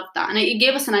really loved that, and it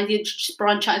gave us an idea to just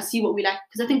branch out and see what we like,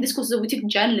 because I think this course we took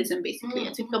journalism basically.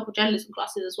 I took a couple journalism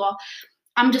classes as well.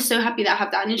 I'm just so happy that I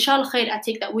have that, and inshallah khair, I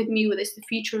take that with me with this the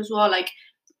future as well. Like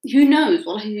who knows?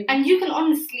 And you can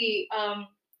honestly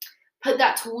put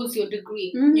that towards your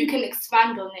degree. You can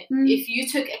expand on it. If you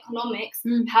took economics,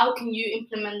 how can you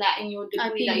implement that in your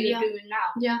degree that you're doing now?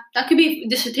 Yeah, that could be a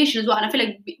dissertation as well. And I feel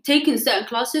like taking certain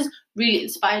classes really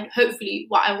inspired, hopefully,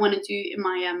 what I want to do in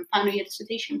my final year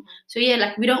dissertation. So yeah,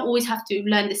 like we don't always have to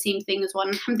learn the same thing as well.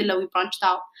 And alhamdulillah, we branched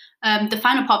out. The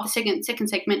final part of the second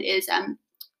segment is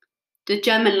the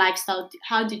German lifestyle.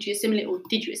 How did you assimilate, or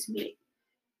did you assimilate?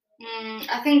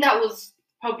 I think that was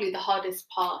probably the hardest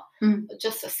part,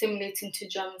 just assimilating to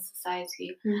German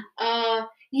society.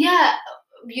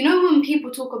 When people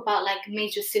talk about like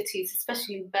major cities,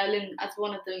 especially Berlin as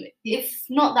one of them, it's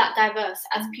not that diverse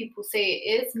as people say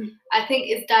it is. I think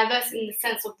it's diverse in the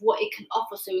sense of what it can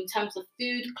offer. So in terms of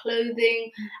food,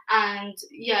 clothing, and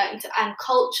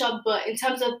culture, but in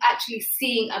terms of actually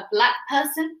seeing a black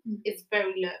person, it's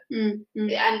very low.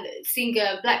 And seeing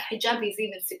a black hijabi is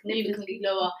even significantly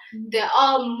lower. There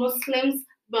are Muslims,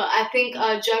 but I think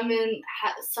Germany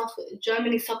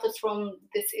suffers from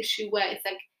this issue where it's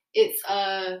like it's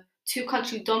two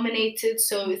country dominated.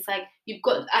 So it's like you've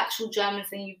got actual Germans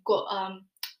and you've got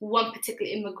one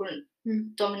particular immigrant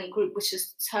dominant group, which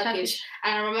is Turkish.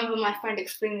 And I remember my friend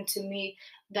explaining to me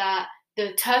that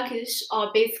the Turkish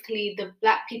are basically the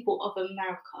black people of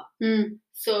America.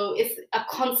 So it's a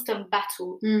constant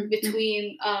battle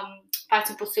between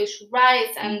fighting for social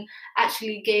rights and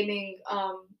actually gaining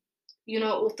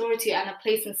authority and a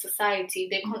place in society.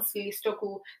 They constantly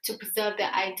struggle to preserve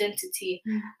their identity.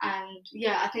 And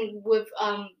I think with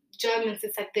Germans,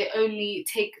 it's like they only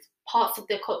take parts of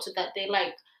their culture that they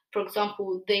like. For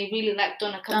example, they really like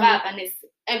doner kebab, and it's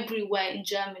everywhere in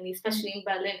Germany, especially in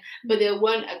Berlin, but they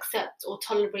won't accept or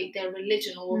tolerate their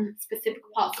religion or specific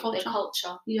parts of their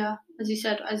culture. Yeah, as you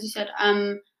said, it's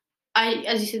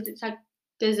like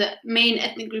there's a main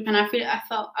ethnic group, and I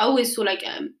always saw like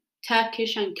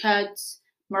Turkish and Kurds,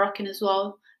 Moroccan as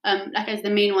well, like as the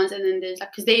main ones, and then there's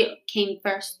like, because they came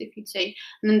first, if you'd say,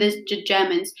 and then there's the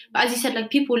Germans. But as you said, like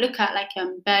people look at like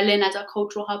Berlin as a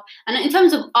cultural hub, and in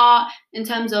terms of art, in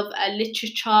terms of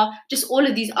literature, just all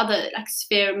of these other like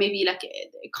sphere, maybe like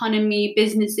economy,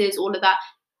 businesses, all of that.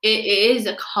 It is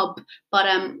a hub, but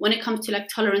when it comes to like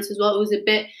tolerance as well, it was a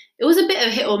bit of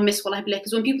a hit or miss. What I believe,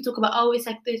 because when people talk about it's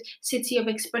like the city of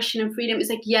expression and freedom,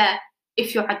 it's like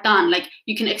if you're Adnan, like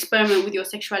you can experiment with your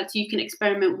sexuality, you can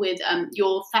experiment with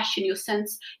your fashion, your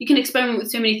sense, you can experiment with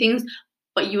so many things,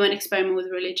 but you won't experiment with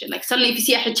religion. Like suddenly if you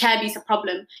see a hijabi, it's a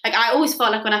problem. Like I always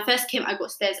felt like when I first came, I got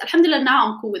stares. Alhamdulillah, now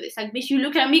I'm cool with it. It's like, bitch, you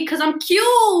look at me because I'm cute.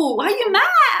 Why are you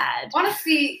mad?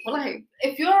 Honestly,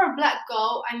 if you're a black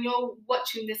girl and you're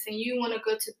watching this and you want to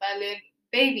go to Berlin,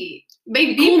 baby,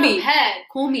 be prepared.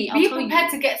 Call me. Be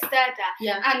prepared to get stared at.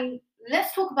 Yeah. And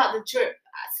let's talk about the drip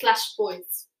 /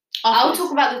 boys. I'll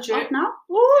talk about the drip now.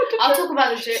 I'll talk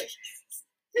about the drip.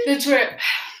 The drip.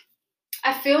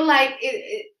 I feel like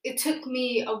it took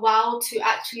me a while to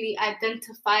actually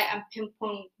identify and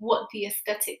pinpoint what the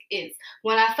aesthetic is.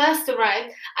 When I first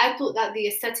arrived, I thought that the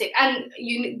aesthetic, and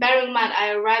bear in mind,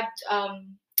 I arrived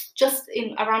just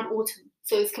in around autumn,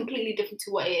 so it's completely different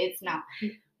to what it is now.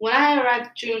 When I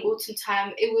arrived during autumn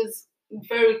time, it was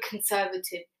very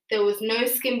conservative. There was no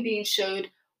skin being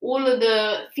showed. All of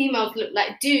the females looked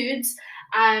like dudes,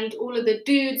 and all of the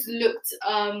dudes looked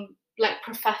like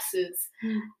professors.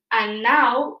 And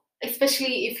now,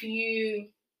 especially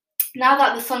now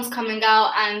that the sun's coming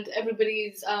out and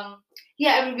everybody's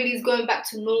going back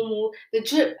to normal, the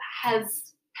drip has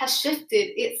shifted.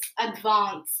 It's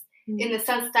advanced in the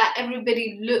sense that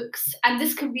everybody looks, and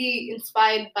this could be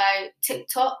inspired by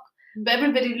TikTok, but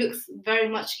everybody looks very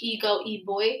much e-girl,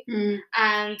 e-boy.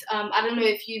 And I don't know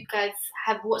if you guys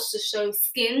have watched the show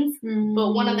Skins,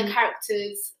 but one of the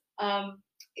characters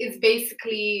is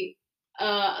basically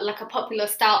like a popular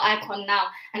style icon now,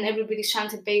 and everybody's trying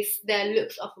to base their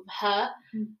looks off of her.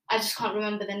 I just can't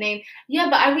remember the name. Yeah,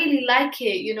 but I really like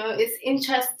it. It's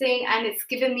interesting, and it's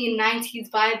giving me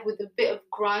 90s vibe with a bit of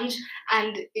grunge.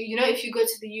 And if you go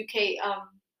to the UK,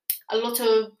 a lot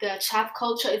of the chav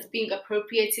culture is being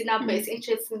appropriated now, but it's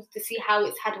interesting to see how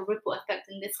it's had a ripple effect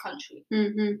in this country.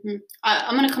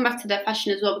 I'm going to come back to their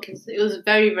fashion as well, because it was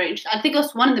very, very interesting. I think it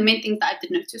was one of the main things that I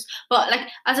did notice. But like,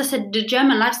 as I said, the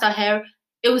German lifestyle here,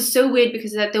 it was so weird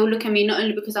because they'll look at me not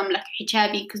only because I'm like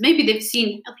hijabi, because maybe they've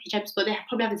seen other hijabs, but they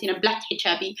probably haven't seen a black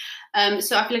hijabi.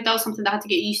 So I feel like that was something that I had to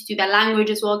get used to. Their language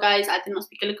as well, guys. I did not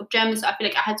speak a lick of German, so I feel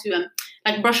like I had to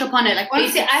like brush up on it. Like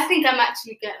honestly, I think I'm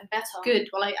actually getting better. Good.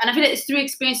 Well, and I feel like it's through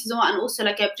experiences as well, and also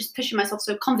like just pushing myself.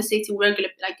 So conversating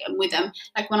regularly, like with them,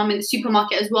 like when I'm in the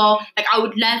supermarket as well. Like I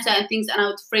would learn certain things and I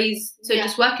would phrase. So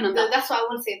just working on that. That's what I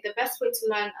want to say. The best way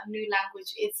to learn a new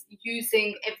language is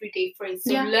using everyday phrase.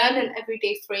 So learn an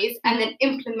everyday phrase and then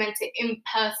implement it in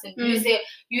person.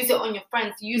 Use it on your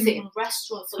friends. Use it in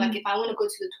restaurants. So like if I want to go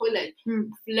to the toilet,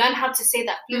 learn how to say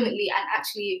that fluently and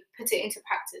actually put it into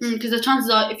practice. Because the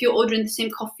chances are, if you're ordering the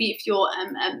same coffee, if you're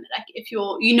like if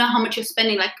you're how much you're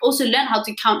spending, like also learn how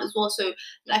to count as well. So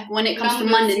like when it comes to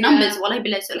money, numbers,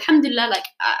 so alhamdulillah, like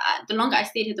the longer I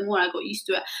stayed here, the more I got used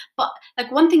to it. But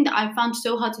like one thing that I found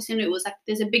so hard to assimilate was like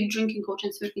there's a big drinking culture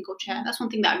and smoking culture. That's one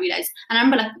thing that I realized. And I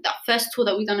remember like that first tour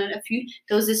that we done in a few,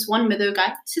 there was this one Meadow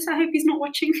guy. Sis, I hope he's not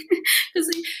watching, because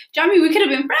Jamie, we could have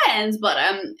been friends, but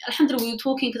alhamdulillah, we were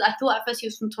talking because I thought at first he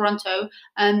was from Toronto.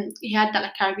 He had that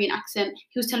like Caribbean accent.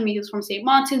 He was telling me he was from St.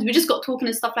 Martin's. We just got talking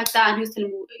and stuff like that, and he was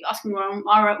asking me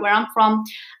where I'm from,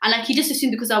 and like he just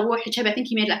assumed because I wore hijab. I think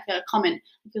he made like a comment.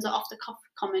 It was an off the cuff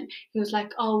comment. He was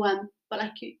like, but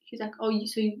like he's like, oh,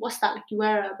 what's that? Like you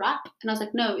wear a wrap? And I was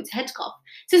like, no, it's a headscarf.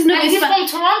 He says, no, and he's from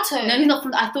Toronto. No, he's not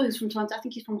from. I thought he was from Toronto. I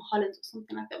think he's from Holland or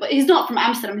something like that. But he's not from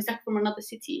Amsterdam. He's like from another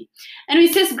city. And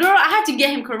he says, girl, I had to get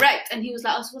him correct. And he was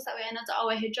like, oh, so what's that way? And I was like, oh,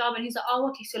 I hijab. And he's like, oh,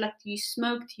 okay. So like, do you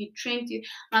smoke? Do you drink? And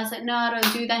I was like, no, I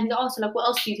don't do that. And he's like, oh, so like, what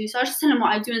else do you do? So I was just telling him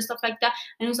what I do and stuff like that.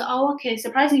 And he was like, oh, okay.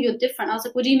 Surprisingly, you're different. I was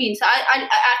like, what do you mean? So I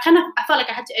felt like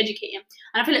I had to educate him.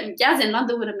 And I feel like Gaz in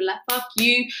London would have been like, fuck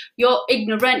you. You're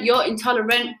ignorant. You're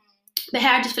intolerant. But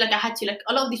here I just feel like I had to, like,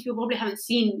 a lot of these people probably haven't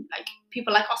seen like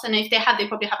people like us, and if they have, they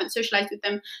probably haven't socialized with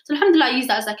them. So alhamdulillah, I used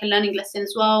that as like a learning lesson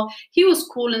as well. He was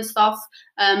cool and stuff,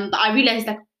 but I realized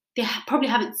like they probably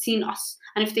haven't seen us,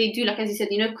 and if they do, like as you said,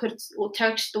 you know, Kurds or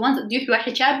Turks, the ones that do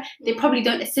hijab, they probably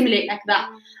don't assimilate like that.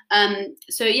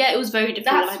 So yeah, it was very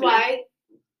difficult. That's why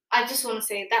I just want to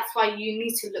say that's why you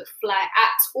need to look fly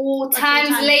at all times,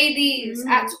 ladies.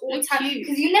 At all times,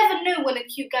 because you never know when a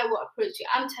cute guy will approach you.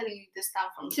 I'm telling you this now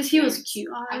from because he was cute.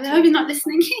 I hope he's not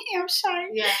listening. I'm shy.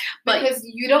 Yeah, but because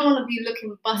you don't want to be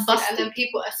looking busted, and then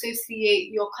people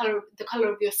associate your color, the color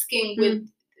of your skin, with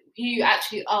who you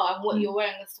actually are and what you're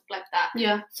wearing and stuff like that.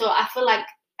 Yeah. So I feel like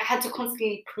I had to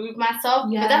constantly prove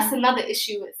myself. Yeah. But that's another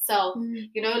issue itself.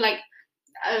 You know, like.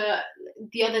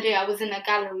 The other day I was in a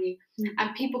gallery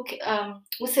and people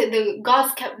the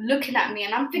guards kept looking at me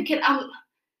and I'm thinking I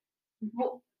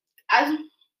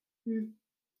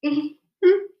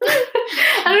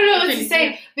don't know what to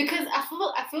say, because I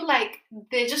feel like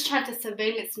they're just trying to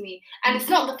surveillance me, and it's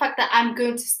not the fact that I'm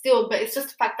going to steal, but it's just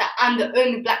the fact that I'm the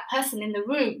only black person in the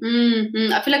room.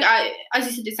 I feel like as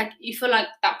you said, it's like you feel like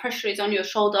that pressure is on your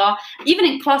shoulder. Even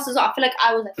in class as well, I feel like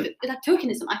I was like, it's like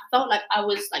tokenism. I felt like I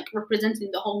was like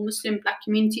representing the whole Muslim black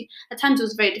community. At times it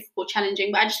was very difficult,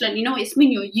 challenging, but I just learned, you know, it's me,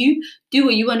 you're you, do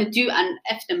what you want to do and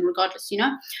F them regardless, you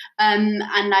know.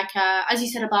 And like as you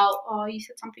said about, you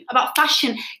said something about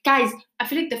fashion, guys. I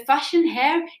feel like the fashion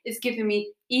hair is giving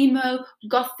me emo,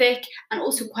 gothic, and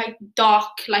also quite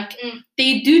dark. Like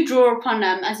they do draw upon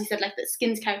as you said, like the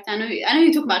Skins character. I know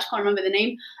you talk about. I can't remember the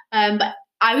name. But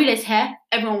I realize here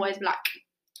everyone wears black.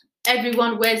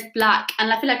 Everyone wears black,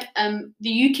 and I feel like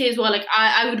the UK as well. Like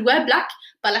I would wear black,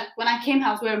 but like when I came here,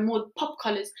 I was wearing more pop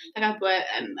colors. Like I'd wear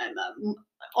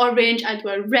orange, I'd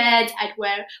wear red, I'd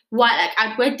wear white, like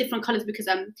I'd wear different colors because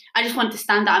I just wanted to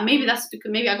stand out. And maybe that's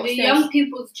because maybe I got the young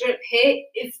people's drip here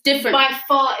is different, by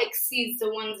far exceeds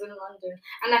the ones in London.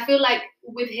 And I feel like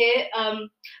with here,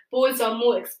 boys are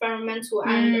more experimental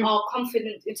and are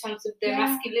confident in terms of their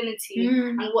masculinity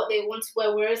and what they want to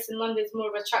wear, whereas in London it's more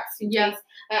of a tracksuit base.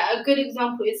 A good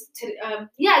example is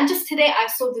just today I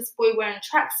saw this boy wearing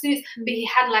tracksuits, but he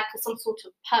had like some sort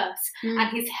of purse and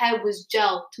his hair was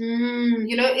gelled.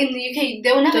 You know, in the UK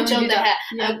they will never gel their hair.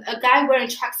 A guy wearing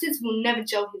tracksuits will never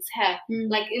gel his hair.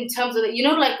 Like in terms of you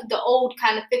know, like the old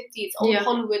kind of 50s old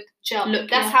Hollywood gel.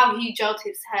 That's how he gelled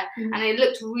his hair, and it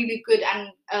looked really good, and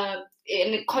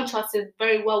it contrasted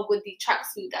very well with the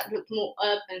tracksuit that looked more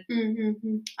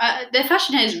urban. Their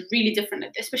fashion hair is really different,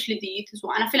 especially the youth as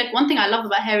well. And I feel like one thing I love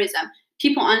about hair is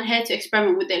people aren't here to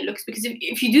experiment with their looks, because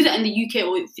if you do that in the UK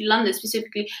or London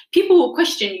specifically, people will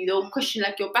question you. They'll question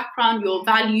like your background, your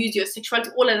values, your sexuality,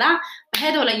 all of that. But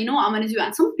here they're like, you know what, I'm going to do it.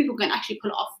 And some people can actually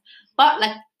pull it off. But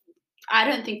like, I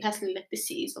don't think personally like the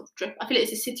city is of drip. I feel like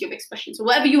it's a city of expression. So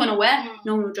whatever you want to wear,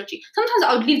 no one will judge you. Sometimes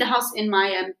I would leave the house in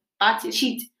my bathing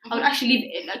sheet. I would actually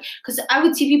leave it like, because I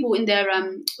would see people in their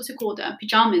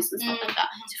pajamas and stuff like that.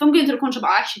 So if I'm going to the corner shop,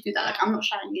 I actually do that. Like I'm not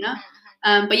shy, you know.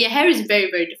 But yeah, hair is very,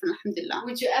 very different, alhamdulillah.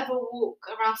 Would you ever walk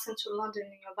around central London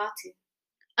in your bati?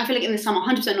 I feel like in the summer,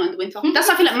 100% not in the winter. That's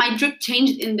why I feel like my drip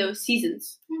changed in those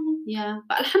seasons. Yeah,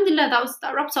 but alhamdulillah,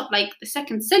 that wraps up like the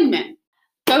second segment.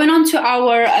 Going on to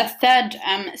our third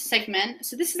segment.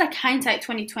 So this is like hindsight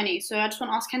 2020. So I just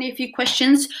want to ask Kenny a few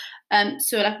questions.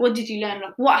 So like, what did you learn?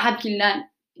 Like, what have you learned?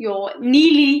 You're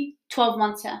nearly 12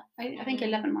 months here. I think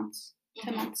 11 months,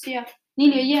 10 months. Yeah,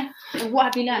 nearly a year. So what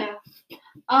have you learned?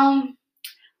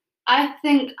 I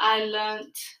think I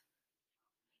learned.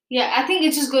 I think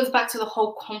it just goes back to the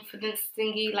whole confidence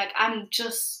thingy. Like I'm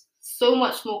just so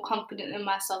much more confident in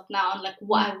myself now, and like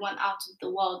what I want out of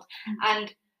the world,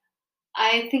 and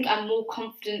I think I'm more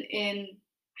confident in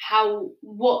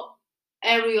what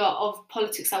area of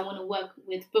politics I want to work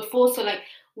with. Before, so like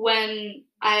when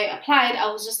I applied,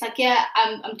 I was just like,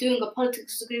 I'm doing a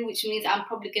politics degree, which means I'm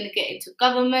probably going to get into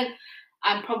government.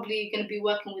 I'm probably going to be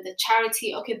working with a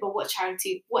charity. Okay, but what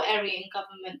charity? What area in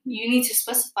government? You need to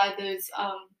specify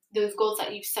those goals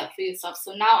that you've set for yourself.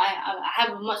 So now I have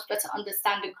a much better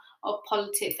understanding of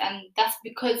politics, and that's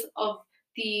because of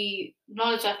the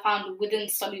knowledge I found within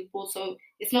study board. So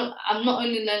I'm not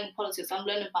only learning politics, I'm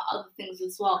learning about other things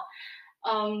as well.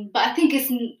 But I think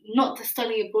it's not the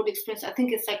study abroad experience. I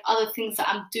think it's like other things that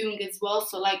I'm doing as well.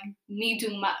 So like me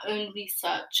doing my own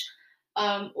research.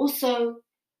 Also,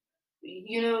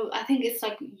 I think it's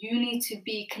like you need to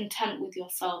be content with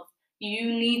yourself. You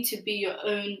need to be your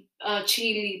own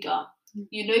cheerleader.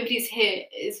 Nobody's here.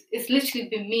 It's literally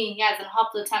been me, yes, and half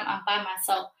the time I'm by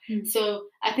myself. So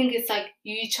I think it's like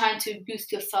you trying to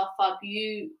boost yourself up.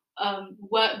 You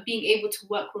being able to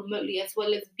work remotely as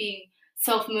well as being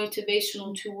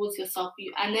self-motivational towards yourself.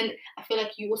 And then I feel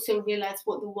like you also realize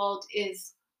what the world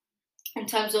is in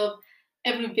terms of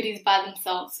everybody's by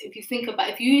themselves. If you think about,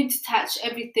 if you detach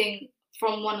everything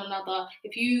from one another,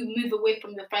 if you move away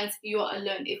from your friends, you're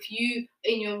alone. If you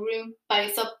in your room by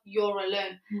yourself, you're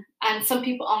alone. And some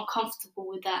people aren't comfortable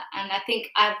with that. And I think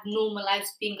I've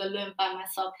normalized being alone by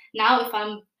myself. Now if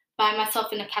I'm by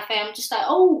myself in a cafe, I'm just like,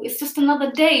 oh, it's just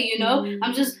another day,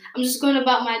 I'm just going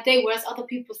about my day. Whereas other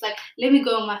people's like, let me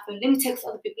go on my phone, let me text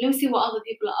other people, let me see what other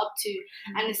people are up to.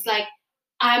 And it's like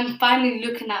I'm finally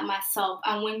looking at myself.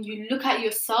 And when you look at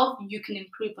yourself, you can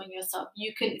improve on yourself.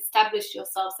 You can establish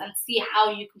yourselves and see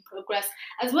how you can progress,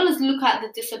 as well as look at the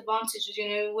disadvantages.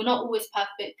 We're not always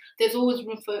perfect. There's always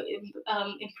room for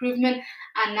improvement.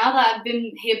 And now that I've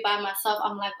been here by myself,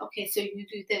 I'm like, okay, so you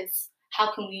do this.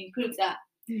 How can we improve that?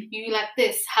 You like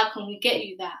this. How can we get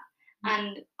you that?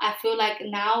 And I feel like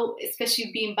now,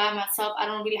 especially being by myself, I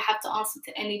don't really have to answer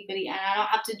to anybody, and I don't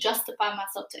have to justify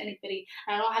myself to anybody,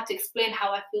 and I don't have to explain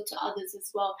how I feel to others as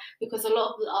well. Because a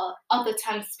lot of the other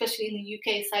times, especially in the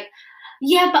UK, it's like,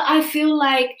 yeah, but I feel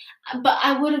like, but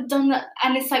I would have done that,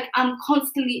 and it's like I'm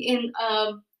constantly in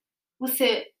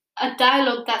a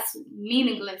dialogue that's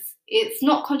meaningless. It's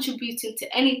not contributing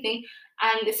to anything,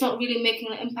 and it's not really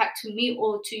making an impact to me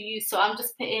or to you. So I'm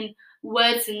just putting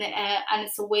words in the air, and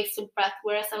it's a waste of breath.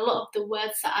 Whereas a lot of the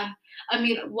words that I'm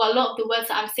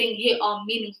saying here are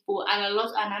meaningful, and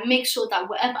I make sure that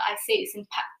whatever I say is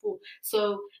impactful.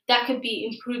 So that could be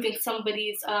improving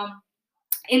somebody's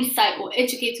insight, or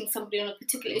educating somebody on a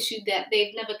particular issue that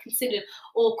they've never considered,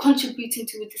 or contributing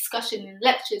to a discussion in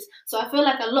lectures. So I feel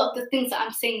like a lot of the things that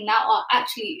I'm saying now are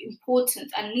actually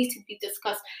important and need to be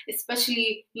discussed,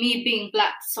 especially me being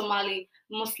Black, Somali,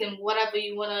 Muslim, whatever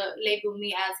you want to label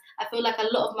me as. I feel like a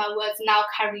lot of my words now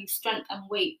carry strength and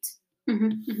weight.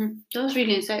 That was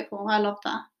really insightful. I love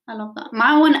that.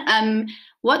 My one,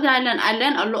 what did I learn? I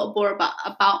learned a lot more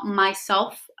about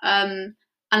myself.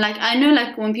 And like I know,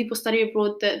 like when people study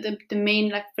abroad, the main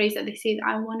like phrase that they say is,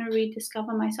 I want to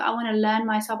rediscover myself, I want to learn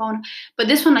myself, But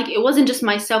this one, like, it wasn't just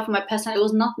myself and my personality. It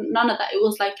was none of that. It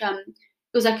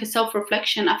was like a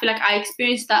self-reflection. I feel like I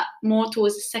experienced that more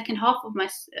towards the second half of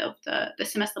the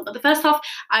semester. But the first half,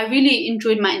 I really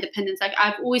enjoyed my independence. Like,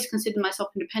 I've always considered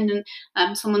myself independent,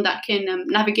 someone that can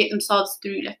navigate themselves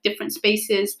through like different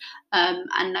spaces,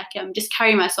 and like just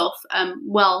carry myself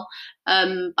well.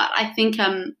 But I think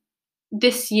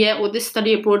this year, or this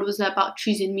study abroad, was about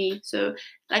choosing me. So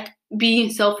like being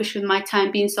selfish with my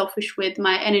time, being selfish with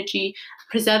my energy,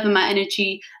 preserving my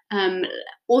energy,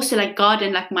 also like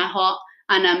guarding like my heart,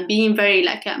 and being very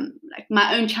like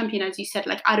my own champion, as you said.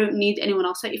 Like, I don't need anyone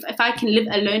else. So if I can live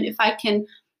alone, if I can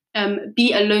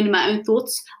be alone in my own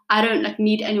thoughts, I don't like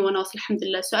need anyone else,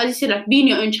 alhamdulillah. So as you said, like being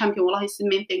your own champion, wallahi, is the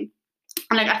main thing.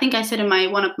 And like I think I said in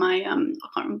one of my I can't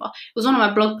remember, it was one of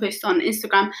my blog posts on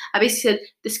Instagram. I basically said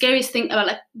the scariest thing about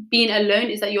like being alone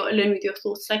is that you're alone with your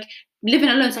thoughts. Like, living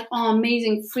alone is like, oh,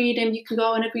 amazing freedom, you can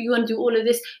go whenever you want to do all of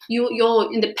this,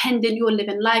 you're independent, you're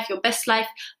living life, your best life.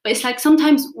 But it's like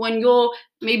sometimes when you're,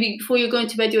 maybe before you're going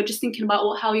to bed, you're just thinking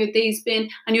about how your day's been,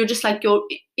 and you're just like, you're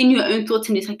in your own thoughts,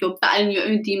 and it's like you're battling your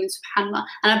own demons, subhanallah.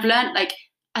 And I've learned, like,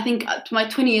 I think to my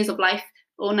 20 years of life,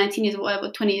 or 19 years or whatever,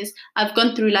 20 years, I've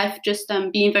gone through life just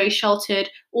being very sheltered.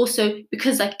 Also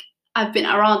because like I've been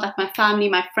around like my family,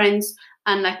 my friends,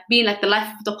 and like being like the life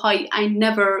of the party, I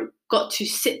never got to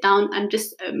sit down and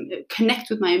just connect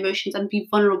with my emotions and be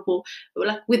vulnerable,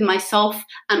 like with myself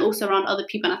and also around other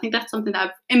people. And I think that's something that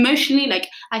I've emotionally, like,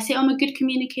 I say I'm a good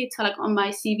communicator, like on my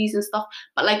CVs and stuff,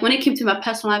 but like when it came to my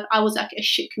personal life, I was like a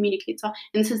shit communicator,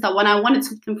 in the sense that when I wanted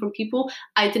something from people,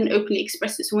 I didn't openly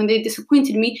express it. So when they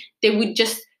disappointed me, they would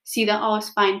just see that, oh, it's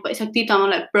fine, but it's like deep down,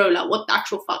 I'm like, bro, like what the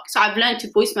actual fuck. So I've learned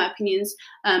to voice my opinions,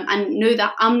 and know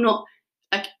that I'm not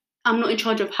in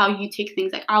charge of how you take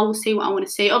things. Like, I will say what I want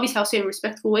to say. Obviously, I'll say it in a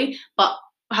respectful way, but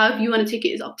however you want to take it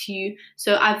is up to you.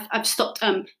 So I've stopped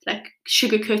like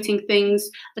sugarcoating things,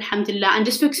 alhamdulillah, and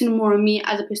just focusing more on me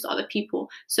as opposed to other people.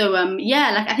 So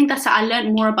yeah, like I think that's how I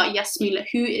learned more about Yasmin. Like,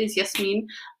 who is Yasmin?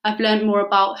 I've learned more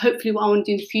about hopefully what I want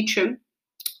to do in the future.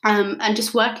 And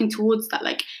just working towards that.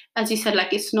 Like, as you said,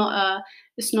 like it's not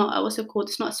it's not what's it called?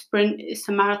 It's not a sprint. It's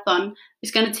a marathon.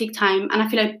 It's gonna take time, and I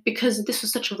feel like because this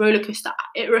was such a roller coaster,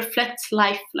 it reflects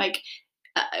life. Like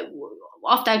uh,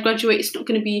 after I graduate, it's not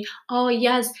going to be, oh,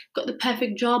 Yaz got the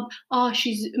perfect job. Oh,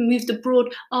 she's moved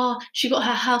abroad. Oh, she got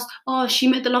her house. Oh, she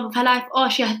met the love of her life. Oh,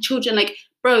 she had children. Like,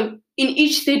 bro, in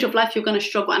each stage of life, you're going to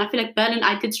struggle. And I feel like Berlin,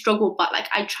 I did struggle, but like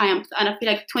I triumphed. And I feel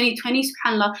like 2020,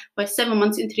 subhanAllah, we're 7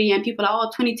 months into the year and people are,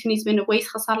 oh, 2020 has been a waste.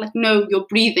 Like, no, you're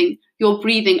breathing. You're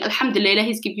breathing. Alhamdulillah,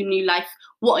 he's given you new life.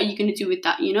 What are you going to do with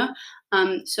that, you know?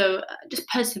 So just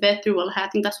persevere through all. I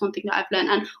think that's one thing that I've learned,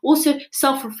 and also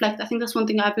self-reflect. I think that's one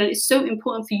thing that I've learned. It's so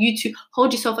important for you to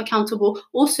hold yourself accountable,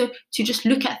 also to just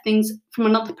look at things from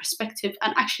another perspective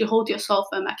and actually hold yourself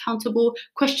accountable,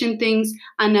 question things,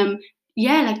 and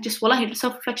yeah, like just wallahi,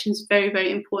 self-reflection is very,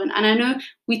 very important. And I know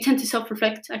we tend to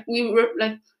self-reflect, like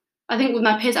I think with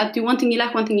my peers, I do one thing you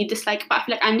like, one thing you dislike, but I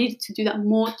feel like I needed to do that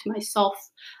more to myself.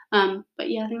 But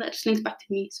yeah, I think that just links back to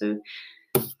me. So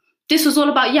this was all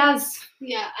about Yaz.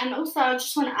 Yeah, and also I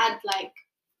just want to add, like,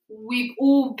 we've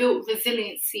all built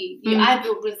resiliency. I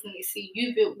built resiliency,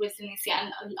 you built resiliency,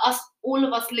 and all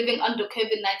of us living under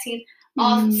COVID-19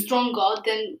 are stronger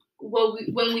than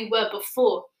when we were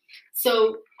before.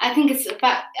 So I think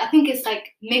it's like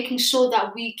making sure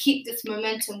that we keep this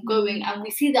momentum going, and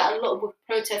we see that a lot with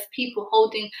protests, people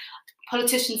holding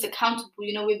politicians accountable.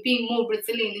 You know, we're being more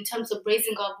resilient in terms of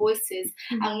raising our voices,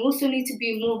 and we also need to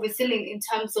be more resilient in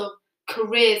terms of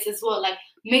careers as well. Like,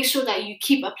 make sure that you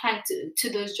keep applying to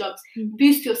those jobs,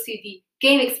 boost your CV,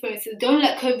 gain experiences. Don't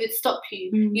let COVID stop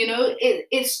you. You know,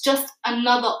 it's just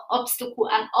another obstacle,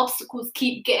 and obstacles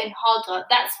keep getting harder.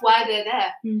 That's why they're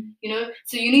there. You know,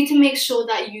 so you need to make sure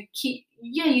that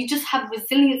you just have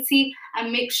resiliency,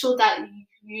 and make sure that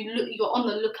you're on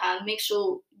the lookout, and make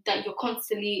sure that you're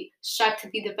constantly strive to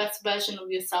be the best version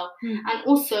of yourself. And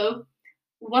also,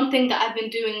 one thing that I've been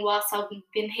doing whilst I've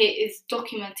been here is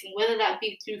documenting, whether that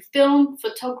be through film,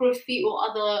 photography, or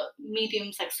other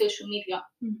mediums like social media.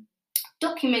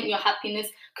 Document your happiness,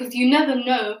 because you never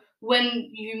know when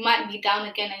you might be down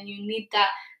again and you need that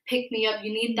pick me up,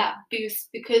 you need that boost,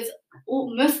 because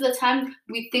most of the time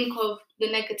we think of the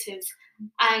negatives,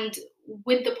 and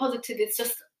with the positive, it's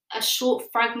just a short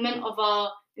fragment of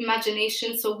our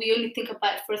imagination, so we only think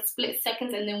about it for a split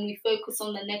second, and then we focus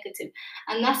on the negative.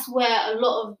 And that's where a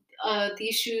lot of the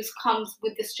issues comes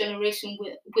with this generation,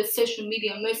 with social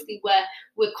media mostly, where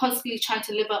we're constantly trying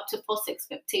to live up to false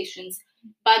expectations.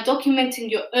 By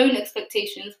documenting your own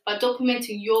expectations, by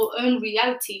documenting your own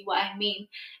reality, what I mean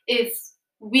is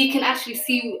we can actually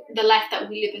see the life that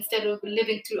we live, instead of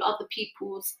living through other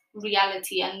people's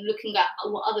reality and looking at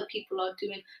what other people are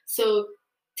doing. So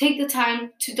take the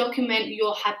time to document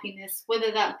your happiness,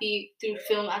 whether that be through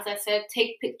film, as I said.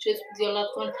 Take pictures with your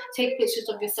loved ones, take pictures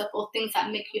of yourself or things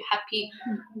that make you happy.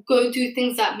 Go do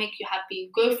things that make you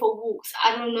happy. Go for walks.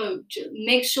 I don't know. Just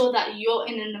make sure that you're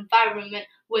in an environment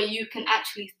where you can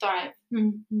actually thrive.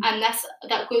 And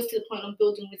that goes to the point of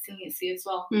building resiliency as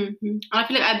well. I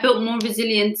feel like I built more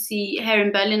resiliency here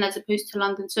in Berlin as opposed to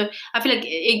London. So I feel like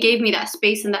it gave me that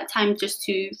space and that time just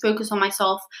to focus on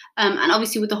myself. And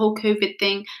obviously with the whole COVID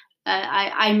thing,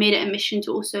 I made it a mission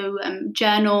to also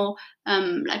journal,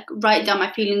 like write down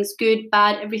my feelings, good,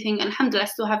 bad, everything. And alhamdulillah, I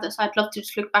still have that. So I'd love to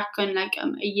just look back on like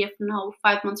a year from now,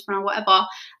 5 months from now, whatever.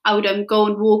 I would go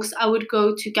on walks. I would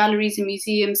go to galleries and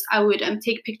museums. I would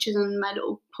take pictures on my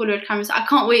little Polaroid cameras. I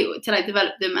can't wait till I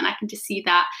develop them and I can just see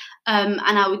that. And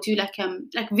I would do like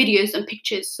videos and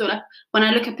pictures. So like when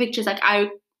I look at pictures, like I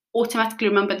automatically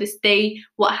remember this day,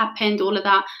 what happened, all of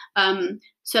that.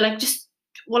 So like just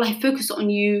while I focus on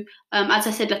you, as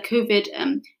I said, like COVID,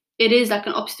 it is like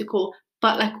an obstacle,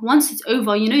 but like once it's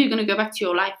over, you know, you're going to go back to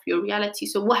your life, your reality.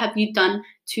 So what have you done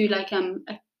to like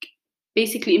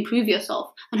basically improve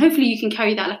yourself? And hopefully you can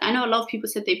carry that. Like I know a lot of people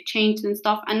said they've changed and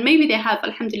stuff, and maybe they have,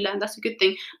 alhamdulillah, and that's a good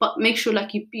thing, but make sure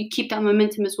like you keep that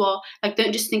momentum as well. Like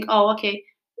don't just think, oh, okay,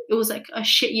 it was like a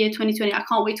shit year 2020, I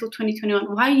can't wait till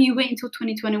 2021. Why are you waiting till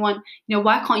 2021? You know,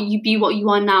 why can't you be what you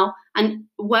are now and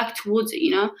work towards it,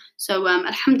 you know? So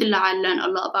alhamdulillah, I learned a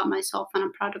lot about myself and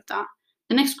I'm proud of that.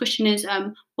 The next question is,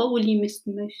 what will you miss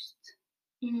the most?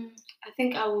 I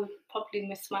think I would probably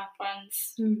miss my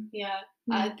friends.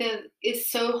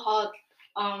 It's so hard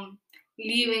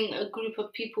leaving a group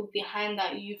of people behind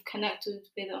that you've connected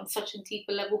with on such a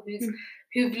deeper level,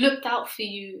 who've looked out for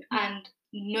you and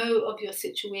know of your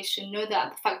situation, know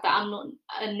that the fact that I'm not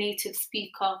a native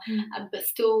speaker, but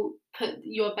still put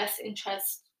your best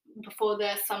interest before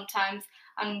theirs sometimes,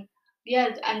 and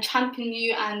champion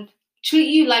you and treat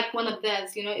you like one of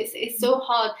theirs. You know, it's so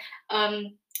hard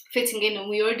fitting in, and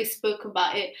we already spoke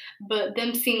about it, but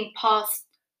them seeing past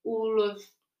all of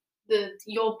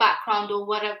your background or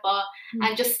whatever,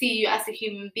 and just see you as a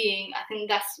human being. I think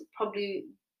that's probably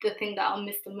the thing that I'll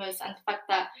miss the most, and the fact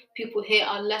that people here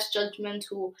are less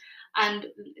judgmental and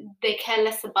they care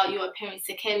less about your appearance,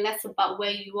 they care less about where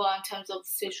you are in terms of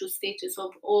social status of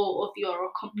all of your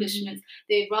accomplishments.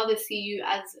 They rather see you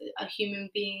as a human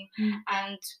being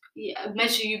and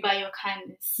measure you by your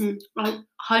kindness.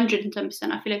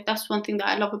 110%. I feel like that's one thing that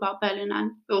I love about Berlin,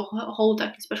 and it will hold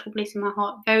like a special place in my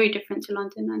heart. Very different to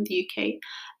London and the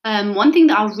UK. One thing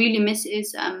that I really miss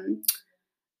is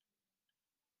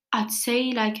I'd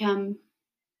say like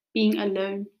being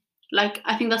alone. Like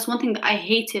I think that's one thing that I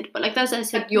hated. But like as I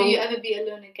said, will you ever be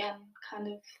alone again? Kind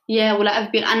of. Yeah, will I ever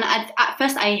be? And at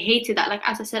first I hated that. Like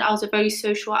as I said, I was a very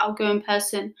social, outgoing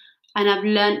person, and I've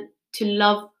learned to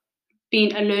love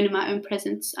being alone in my own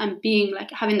presence and being like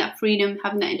having that freedom,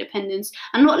 having that independence,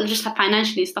 and not just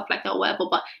financially stuff like that or whatever,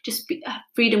 but just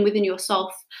freedom within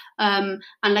yourself. And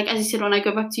like as you said, when I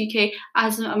go back to UK,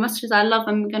 as much as I love,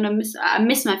 I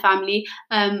miss my family.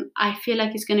 I feel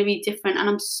like it's gonna be different, and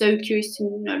I'm so curious to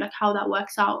know like how that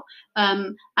works out.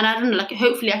 And I don't know, like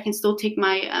hopefully I can still take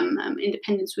my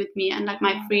independence with me and like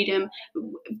my freedom,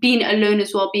 being alone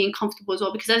as well, being comfortable as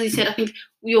well. Because as you said, I think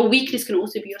your weakness can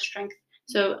also be your strength.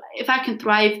 So if I can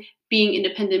thrive being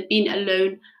independent, being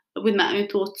alone with my own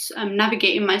thoughts,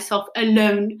 navigating myself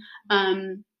alone,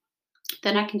 then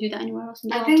I can do that anywhere else in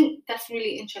the world. I think that's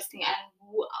really interesting, and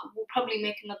we'll probably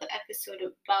make another episode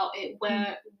about it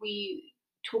where we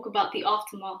talk about the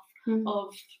aftermath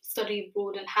of study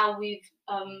abroad and how we've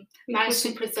managed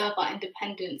to preserve our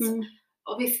independence.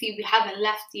 Obviously, we haven't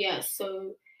left yet,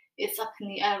 so it's up in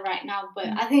the air right now. But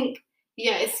I think,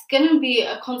 it's going to be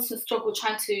a constant struggle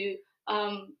trying to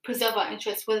preserve our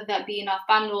interests, whether that be in our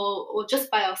family or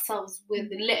just by ourselves, with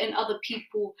letting other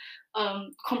people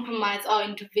compromise our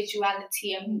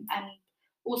individuality and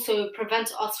also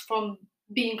prevent us from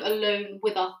being alone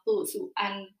with our thoughts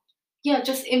and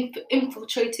just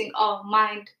infiltrating our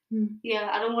mind.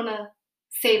 I don't want to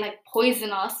say like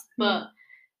poison us, but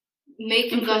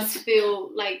making us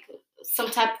feel like some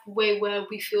type of way where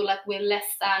we feel like we're less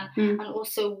than. And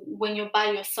also when you're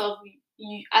by yourself,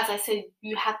 you, as I said,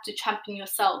 you have to champion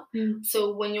yourself.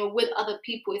 So when you're with other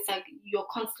people, it's like you're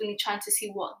constantly trying to see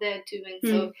what they're doing.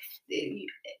 So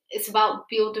it's about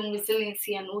building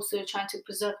resiliency and also trying to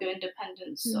preserve your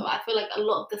independence. So I feel like a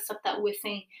lot of the stuff that we're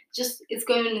saying just is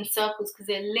going in circles because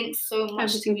they're linked so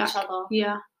much to each other.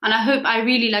 Yeah. And I hope I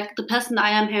really, like the person that I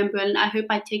am here in Berlin, I hope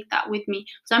I take that with me.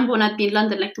 Because I remember when I'd be in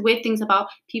London, like the weird things about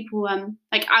people,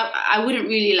 like I wouldn't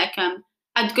really like,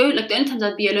 I'd go, like the only times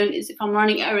I'd be alone is if I'm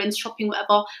running errands, shopping,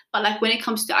 whatever. But like when it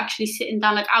comes to actually sitting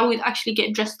down, like I would actually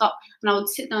get dressed up and I would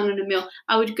sit down on a meal.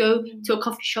 I would go to a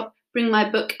coffee shop, bring my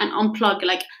book and unplug.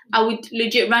 Like I would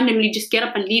legit randomly just get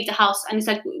up and leave the house. And it's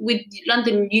like with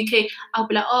London and UK, I'll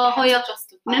be like, oh, Hoya.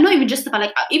 No, not even just about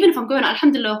like, even if I'm going,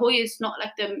 alhamdulillah, Hoya is not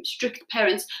like the strict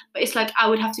parents, but it's like I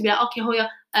would have to be like, okay, Hoya,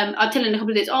 I'll tell in a couple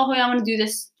of days, oh, Hoya, I want to do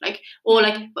this, like, or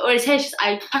it's here, just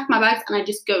I pack my bags and I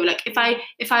just go. Like if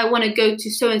I want to go to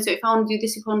so and so, if I want to do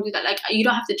this, if I want to do that, like you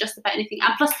don't have to justify anything.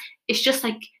 And plus, it's just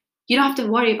like you don't have to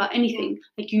worry about anything.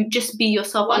 Like you just be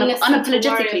yourself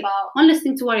unapologetically. One less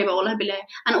thing to worry about.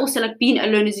 And also like being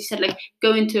alone, as you said, like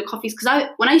going to coffees. Because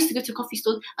when I used to go to coffee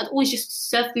stores, I'd always just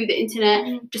surf through the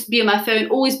internet, just be on my phone,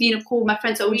 always be in a call with my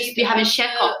friends. I would just be having share,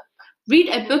 read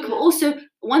a book. But also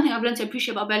one thing I've learned to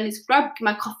appreciate about Berlin is grab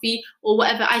my coffee or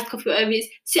whatever, iced coffee, whatever it is,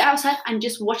 sit outside and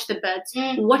just watch the birds,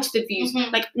 watch the views,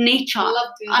 like nature.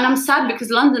 And I'm sad because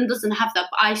London doesn't have that,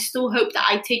 but I still hope that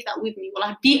I take that with me. Well,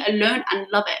 I be alone and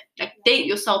love it. Like date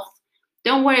yourself.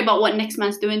 Don't worry about what next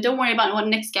man's doing. Don't worry about what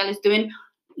next gal is doing.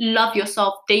 Love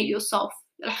yourself, date yourself.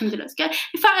 Alhamdulillah.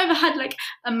 If I ever had like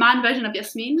a man version of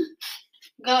Yasmin,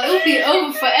 girl, it'll be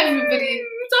over for everybody.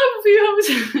 It's over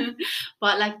for you.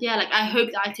 But like, yeah, like I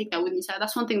hope that I take that with me. So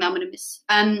that's one thing that I'm gonna miss.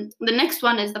 The next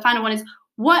one is the final one is,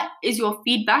 what is your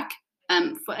feedback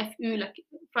for FU, like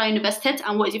for universitet,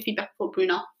 and what is your feedback for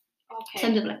Bruna? Okay. In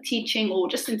terms of like teaching or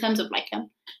just in terms of like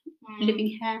living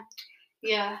here.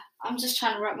 Yeah, I'm just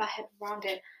trying to wrap my head around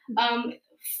it.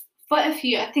 For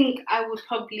FU, I think I would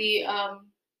probably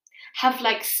have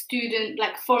like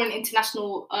foreign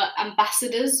international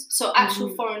ambassadors, so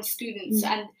actual foreign students,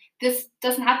 and this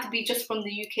doesn't have to be just from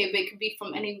the UK, but it could be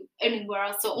from anywhere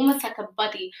else. So almost like a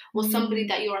buddy or somebody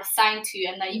that you're assigned to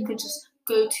and that you can just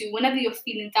go to whenever you're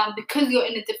feeling down, because you're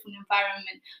in a different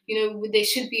environment. You know, they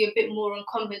should be a bit more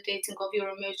accommodating of your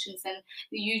emotions and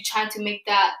you trying to make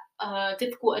that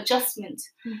difficult adjustment.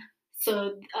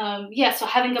 So so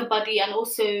having a buddy and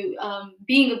also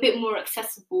being a bit more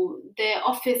accessible. Their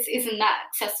office isn't that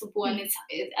accessible, and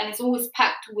it's always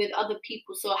packed with other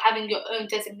people. So having your own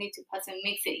designated person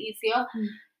makes it easier.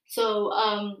 So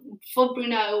for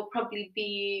Brunei, it will probably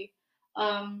be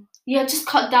just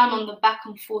cut down on the back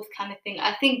and forth kind of thing.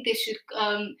 I think they should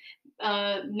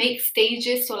make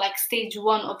stages, so like stage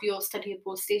 1 of your study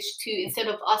abroad, stage 2, instead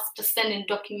of us just sending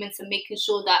documents and making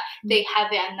sure that they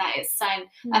have it and that it's signed.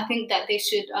 I think that they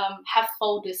should have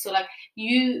folders, so like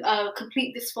you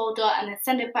complete this folder and then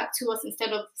send it back to us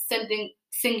instead of sending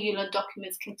singular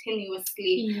documents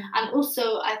continuously. And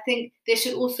also I think they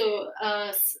should also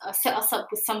set us up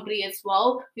with somebody as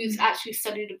well who's actually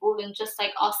studied abroad, and just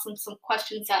like ask them some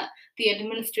questions that the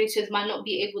administrators might not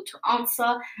be able to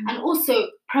answer. And also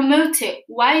promote it.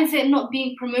 Why is it not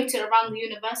being promoted around the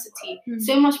university?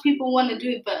 So much people want to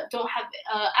do it but don't have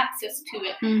access to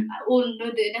it or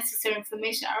know the necessary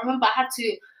information. I remember I had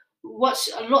to watch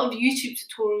a lot of YouTube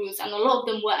tutorials, and a lot of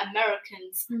them were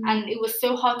Americans, and it was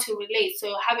so hard to relate.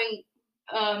 So having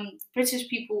British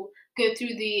people go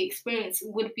through the experience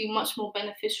would be much more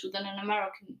beneficial than an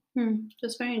American.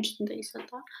 That's very interesting that you said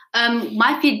that.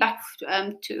 My feedback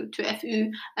to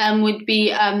FU would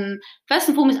be first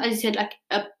and foremost, as you said, like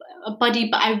a buddy,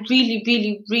 but I really,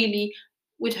 really, really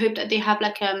would hope that they have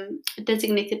like a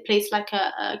designated place, like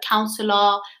a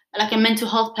counselor, like a mental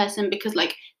health person, because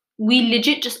like we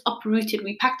legit just uprooted.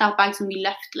 We packed our bags and we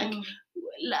left. Like,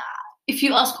 if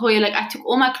you ask Hoya, like I took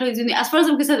all my clothes with me. As far as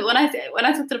I'm concerned, when I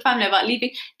talked to the family about leaving,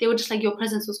 they were just like, your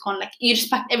presence was gone. Like you just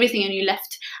packed everything and you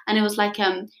left. And it was like,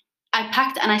 I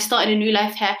packed and I started a new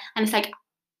life here. And it's like,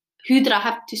 who did I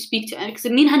have to speak to? And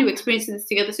because me and Hani were experiencing this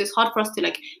together, so it's hard for us to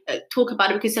like talk about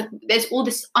it, because like, there's all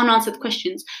this unanswered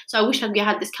questions. So I wish like we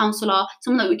had this counselor,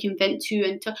 someone that we can vent to,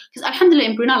 and because alhamdulillah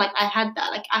in Brunei, like I had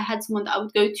that, like I had someone that I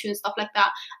would go to and stuff like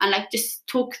that, and like just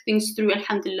talk things through,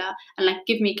 alhamdulillah, and like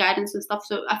give me guidance and stuff.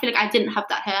 So I feel like I didn't have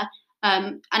that here,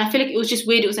 and I feel like it was just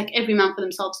weird. It was like every man for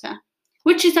themselves here,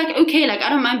 which is like okay, like I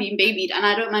don't mind being babied and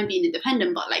I don't mind being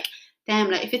independent, but like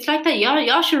damn, like if it's like that,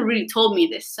 y'all should have really told me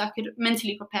this so I could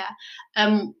mentally prepare.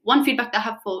 One feedback that I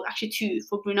have for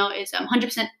Brunei is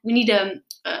 100% we need an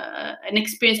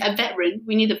experienced, a veteran.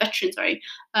 We need a veteran,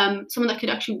 someone that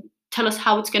could actually tell us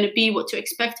how it's going to be, what to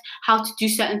expect, how to do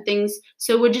certain things.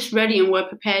 So we're just ready and we're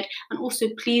prepared. And also,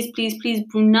 please, please, please,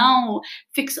 Brunei,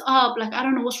 fix up. Like, I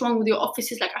don't know what's wrong with your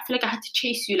offices. Like, I feel like I had to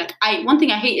chase you. Like, one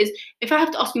thing I hate is if I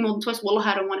have to ask you more than twice, wallah,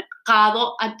 I don't want it.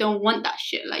 I don't want that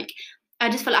shit. Like, I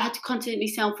just felt like I had to constantly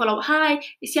say and follow. Hi,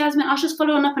 it's Yasmin. I was just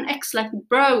following up on X. Like,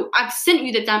 bro, I've sent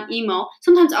you the damn email.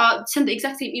 Sometimes I'll send the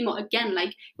exact same email again.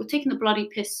 Like, you're taking the bloody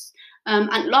piss.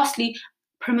 And lastly,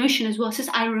 promotion as well. Since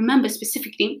I remember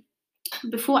specifically,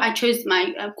 before I chose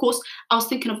my course, I was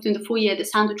thinking of doing the 4-year, the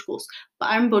sandwich course. But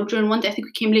I remember during one day, I think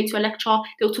we came late to a lecture.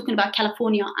 They were talking about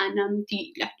California and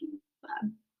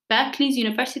Berkeley's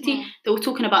university. They were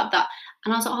talking about that.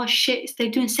 And I was like, oh shit,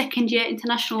 they're doing 2nd year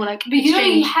international like But you know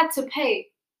you had to pay.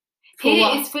 Here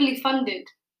what? It's fully funded.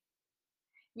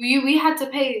 We had to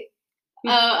pay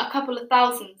a couple of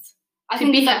thousands. I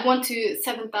think it's like 1,000 to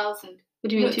 7,000. What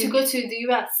do you mean to go to the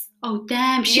US? Oh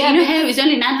damn shit! Yeah, you know here it was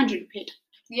only 900 paid.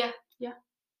 Yeah.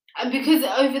 Because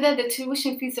over there the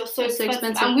tuition fees are so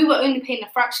expensive, and we were only paying a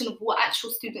fraction of what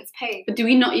actual students pay. But do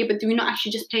we not? Yeah, but do we not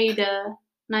actually just pay the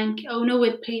 9K? Oh no,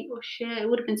 we'd pay. Oh shit, it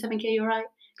would have been 7K. You're right.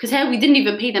 Because here we didn't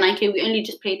even pay the 9K. We only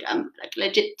just paid like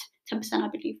legit 10%, I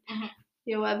believe.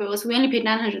 Yeah, whatever it was. We only paid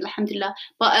 900, alhamdulillah.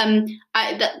 But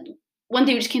one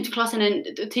day we just came to class and then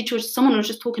the teacher someone was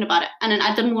just talking about it, and then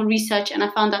I did more research and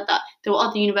I found out that there were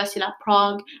other universities like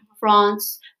Prague,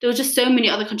 France. There were just so many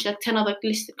other countries, like 10 other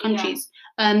listed countries.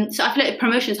 So I feel like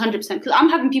promotion is 100%, because I'm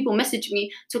having people message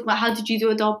me talking about how did you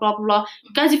do it, blah blah blah.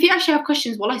 Guys, if you actually have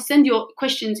questions, well, I send your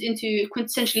questions into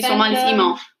Quintessentially Somali's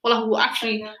email. Well, will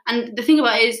actually, and the thing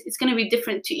about it is, it's going to be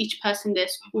different to each person, their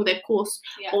school, their course.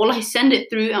 But well, I send it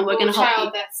through, and we're going to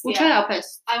help you. We'll try our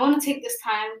best. I want to take this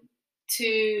time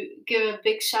to give a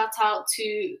big shout out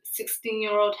to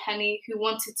 16-year-old Henny, who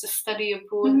wanted to study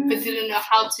abroad but didn't know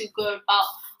how to go about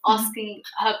asking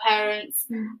her parents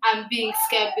and being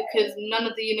scared because none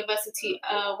of the university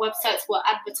websites were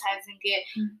advertising it.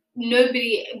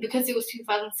 Nobody, because it was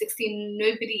 2016,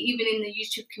 nobody even in the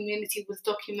YouTube community was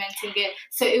documenting it.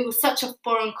 So it was such a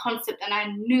foreign concept, and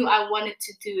I knew I wanted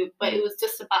to do it, but it was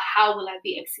just about how will I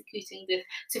be executing this,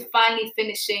 to finally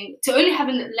finishing, to only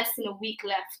having less than a week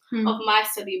left of my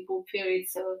study abroad period.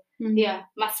 So yeah,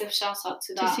 massive shout out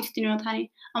to that. To 16-year-old Hani.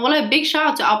 And well, a big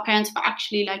shout out to our parents for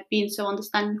actually like being so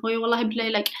understanding.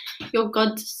 Like, you're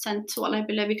God sent,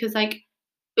 because like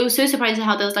it was so surprising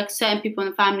how there was like certain people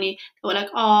in the family that were like,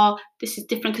 oh, this is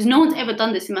different because no one's ever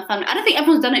done this in my family. I don't think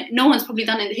everyone's done it. No one's probably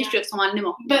done it in the history of Somali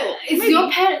Nimo. But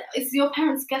is your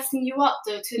parents guessing you up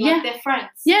though to like their friends?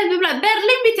 Yeah, they'll be like,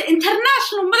 Berlin beat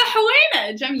international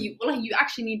madaxweyne. Do you know what I mean? You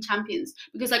actually need champions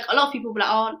because like a lot of people will be like,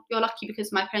 oh, you're lucky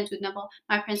because my parents would never.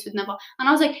 And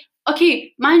I was like,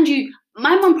 okay, mind you,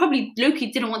 my mom probably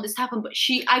low-key didn't want this to happen, but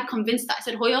I convinced her. I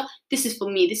said, Hoya, this is for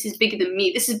me. This is bigger than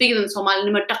me. This is bigger than Somali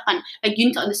Nimo Dakhan. Like, you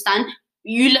need to understand.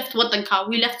 You left Wadanka.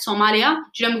 We left Somalia.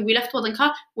 Do you know what I mean? We left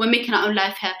Wadanka. We're making our own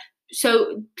life here.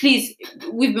 So please,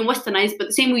 we've been westernized, but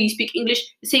the same way you speak English,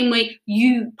 the same way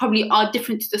you probably are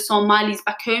different to the Somalis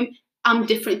back home, I'm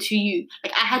different to you.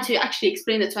 Like, I had to actually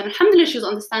explain that to her. And alhamdulillah, she was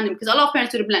understanding because a lot of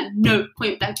parents would have been like, no,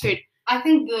 point blank period. I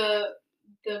think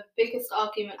the biggest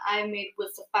argument I made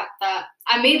was the fact that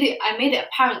I made it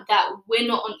apparent that we're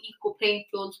not on equal playing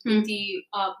fields with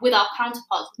with our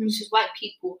counterparts, which is white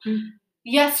people.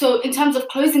 Yeah, so in terms of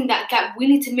closing that gap, we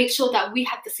need to make sure that we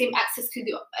have the same access to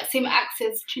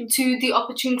the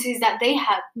opportunities that they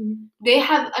have. They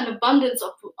have an abundance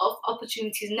of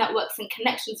opportunities, networks, and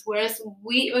connections, whereas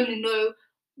we only know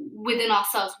within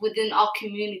ourselves, within our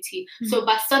community. So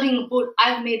by studying abroad,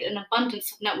 I've made an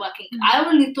abundance of networking. I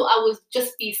only thought I would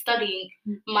just be studying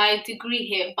my degree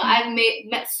here, but I've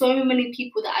met so many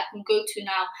people that I can go to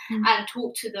now and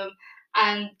talk to them,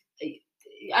 and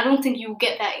I don't think you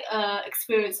get that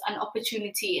experience and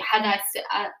opportunity had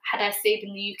I stayed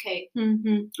in the UK.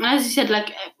 And as you said,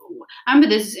 like I remember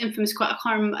there's this infamous quote. I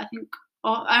can't remember.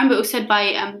 I remember it was said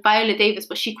by Viola Davis,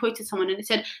 but she quoted someone and it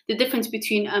said the difference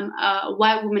between a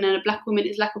white woman and a black woman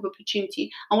is lack of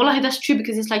opportunity. And wallahi, that's true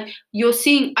because it's like you're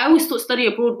seeing. I always thought study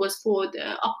abroad was for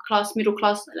the upper class, middle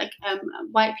class, like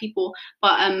white people.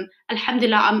 But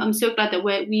alhamdulillah, I'm so glad that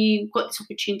we got this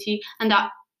opportunity and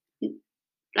that.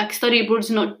 Like study abroad is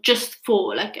not just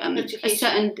for like a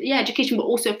certain education, but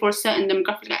also for a certain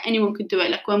demographic. Like anyone could do it.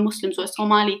 Like we're Muslims, we're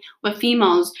Somali, we're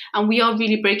females, and we are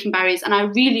really breaking barriers. And I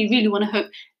really, really want to hope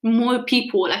more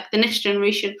people, like the next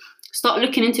generation, start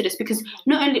looking into this because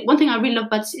not only one thing I really love,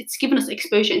 but it's given us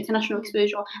exposure, international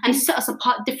exposure, and set us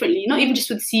apart differently. Not even just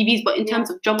with CVs, but in terms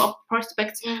of job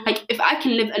prospects. Like if I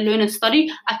can live alone and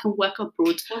study, I can work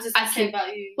abroad. What does that say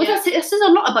about you? Well, it says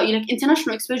a lot about you. Like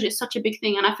international exposure is such a big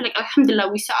thing, and I feel like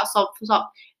alhamdulillah we set ourselves up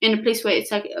in a place where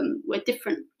it's like we're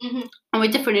different, and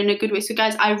we're different in a good way. So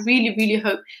guys, I really, really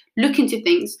hope look into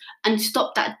things and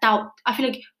stop that doubt. I feel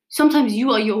like sometimes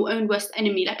you are your own worst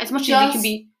enemy. Like as much as you can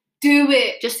be. Do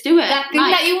it. Just do it. That thing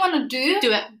that you want to do it.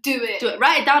 Do it.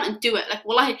 Write it down and do it. Like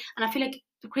wallahi. And I feel like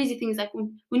the crazy thing is like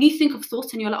when you think of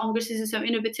thoughts and you're like, oh, this is so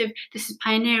innovative, this is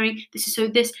pioneering, this is so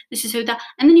that,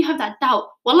 and then you have that doubt.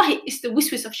 Wallahi, it's the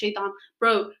wiswas of shaitan,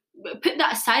 bro. Put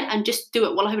that aside and just do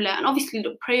it. Wallahi, and obviously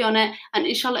pray on it. And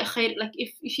inshallah, khair, like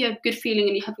if you have good feeling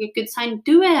and you have a good sign,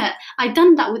 do it. I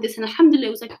done that with this, and alhamdulillah,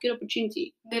 it was like a good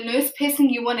opportunity. The nose piercing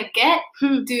you want to get,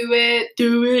 do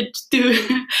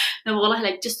it. No, wallahi,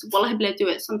 like just wallahi, do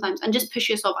it sometimes and just push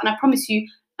yourself. And I promise you,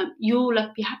 you'll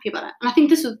like be happy about it. And I think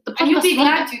this was the podcast. And you'll be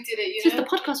glad you did it. Since the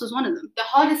podcast was one of them. The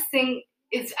hardest thing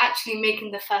is actually making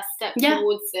the first step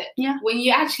towards it. Yeah. When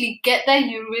you actually get there,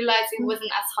 you realize it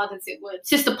wasn't as hard as it was.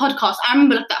 Just the podcast. I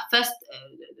remember like that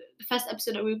first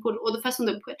episode that we recorded, or the first one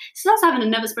that we put. So I was having a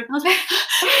nervous break. I was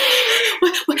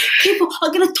like, people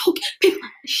are gonna talk. People,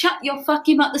 shut your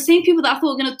fucking mouth. The same people that I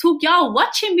thought were gonna talk, y'all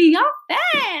watching me. Y'all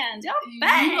fans.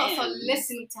 You also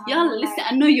listening to her. Y'all listen.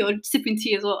 I know you're sipping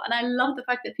tea as well, and I love the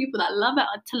fact that people that love it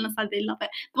are telling us that they love it.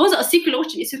 The ones that are secretly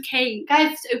watching, it's okay,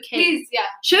 guys. It's okay. Please,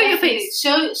 show your face.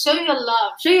 Show your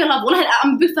love. Show your love. Well,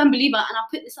 I'm a big fan believer, and I'll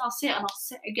put this. I'll say it, and I'll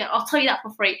say it again. I'll tell you that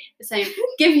for free. The same.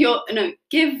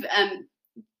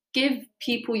 Give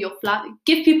people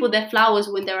give people their flowers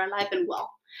when they're alive and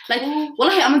well. Like,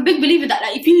 wallahi, I'm a big believer that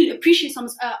like, if you appreciate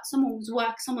someone's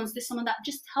work, someone's this, someone that,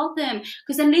 just tell them.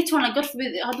 Because then later on, like, God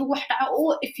forbid,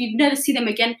 or if you never see them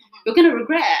again, you're going to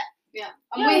regret it. Yeah.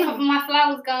 I'm waiting for my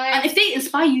flowers, guys. And if they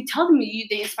inspire you, tell them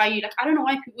they inspire you. Like, I don't know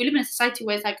why we live in a society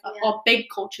where it's like a big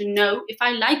culture. No, if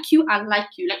I like you, I like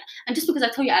you. Like, and just because I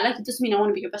tell you I like you doesn't mean I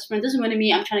want to be your best friend. Doesn't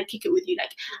mean I'm trying to kick it with you.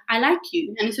 Like, I like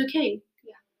you, and it's okay.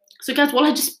 So guys,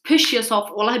 wallahi, just push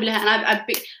yourself, wallahi billah, and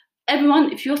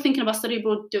everyone, if you're thinking about study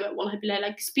abroad, do it, wallahi billah,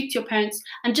 like speak to your parents,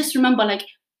 and just remember, like,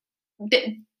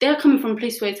 they're coming from a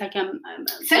place where it's like send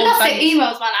us the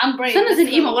emails, man. I'm brave. Send us an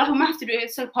email. Wallahi, we might have to do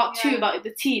it. So part 2 about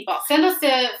the tea, but send us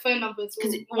their phone numbers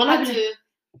because we'll have to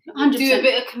 100%. do a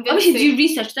bit of convincing. Obviously, do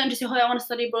research. Don't just say, "Hey, I want to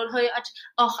study abroad." Hey,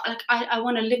 I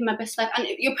want to live my best life. And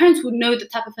your parents would know the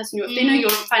type of person you are. If they know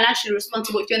you're financially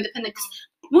responsible, if you're independent.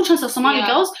 More chance of Somali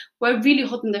girls were really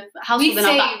holding the household in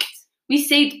our back. we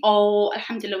saved all,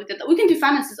 alhamdulillah, we did that. We can do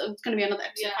finances. Oh, it's going to be another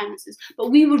episode of finances. But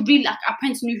we would really, like, our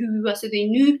parents knew who we were, so they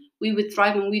knew we would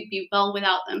thrive and we'd be well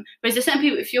without them. Whereas there's certain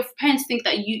people, if your parents think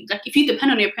that you, like, if you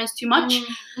depend on your parents too much,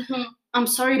 I'm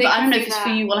sorry, but I don't know if it's for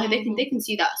you. Well, they can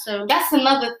see that. So that's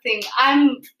another thing.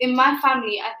 I'm in my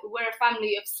family. We're a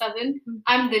family of 7.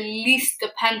 I'm the least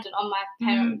dependent on my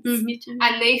parents, me too.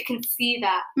 and they can see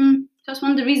that. That's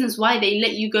one of the reasons why they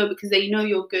let you go, because they know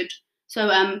you're good. So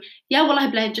yeah,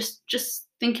 wallahi billah, just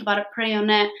think about it, pray on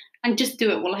it, and just do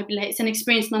it. Wallahi billah, it's an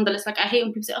experience nonetheless. Like, I hate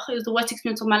when people say, oh, it was the worst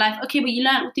experience of my life. Okay, but you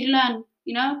learned. What did you learn?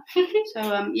 You know?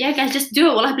 So yeah, guys, just do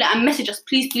it. Wallahi billah, and message us.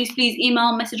 Please,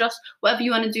 email, message us, whatever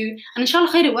you want to do. And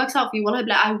inshallah khair, it works out for you. Wallahi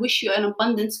billah, I wish you an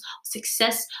abundance of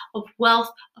success, of wealth,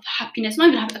 of happiness. Not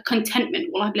even a contentment.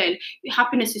 Wallahi billah,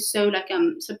 happiness is so like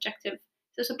subjective.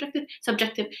 So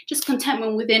subjective. Just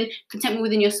contentment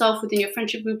within yourself, within your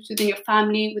friendship groups, within your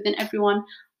family, within everyone.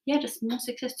 Yeah, just more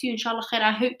success to you, inshallah khair.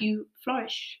 I hope you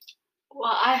flourish.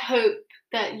 Well, I hope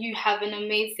that you have an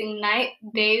amazing night,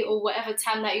 day, or whatever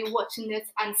time that you're watching this,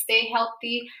 and stay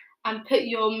healthy and put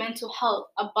your mental health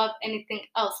above anything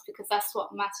else, because that's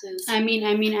what matters. I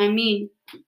mean.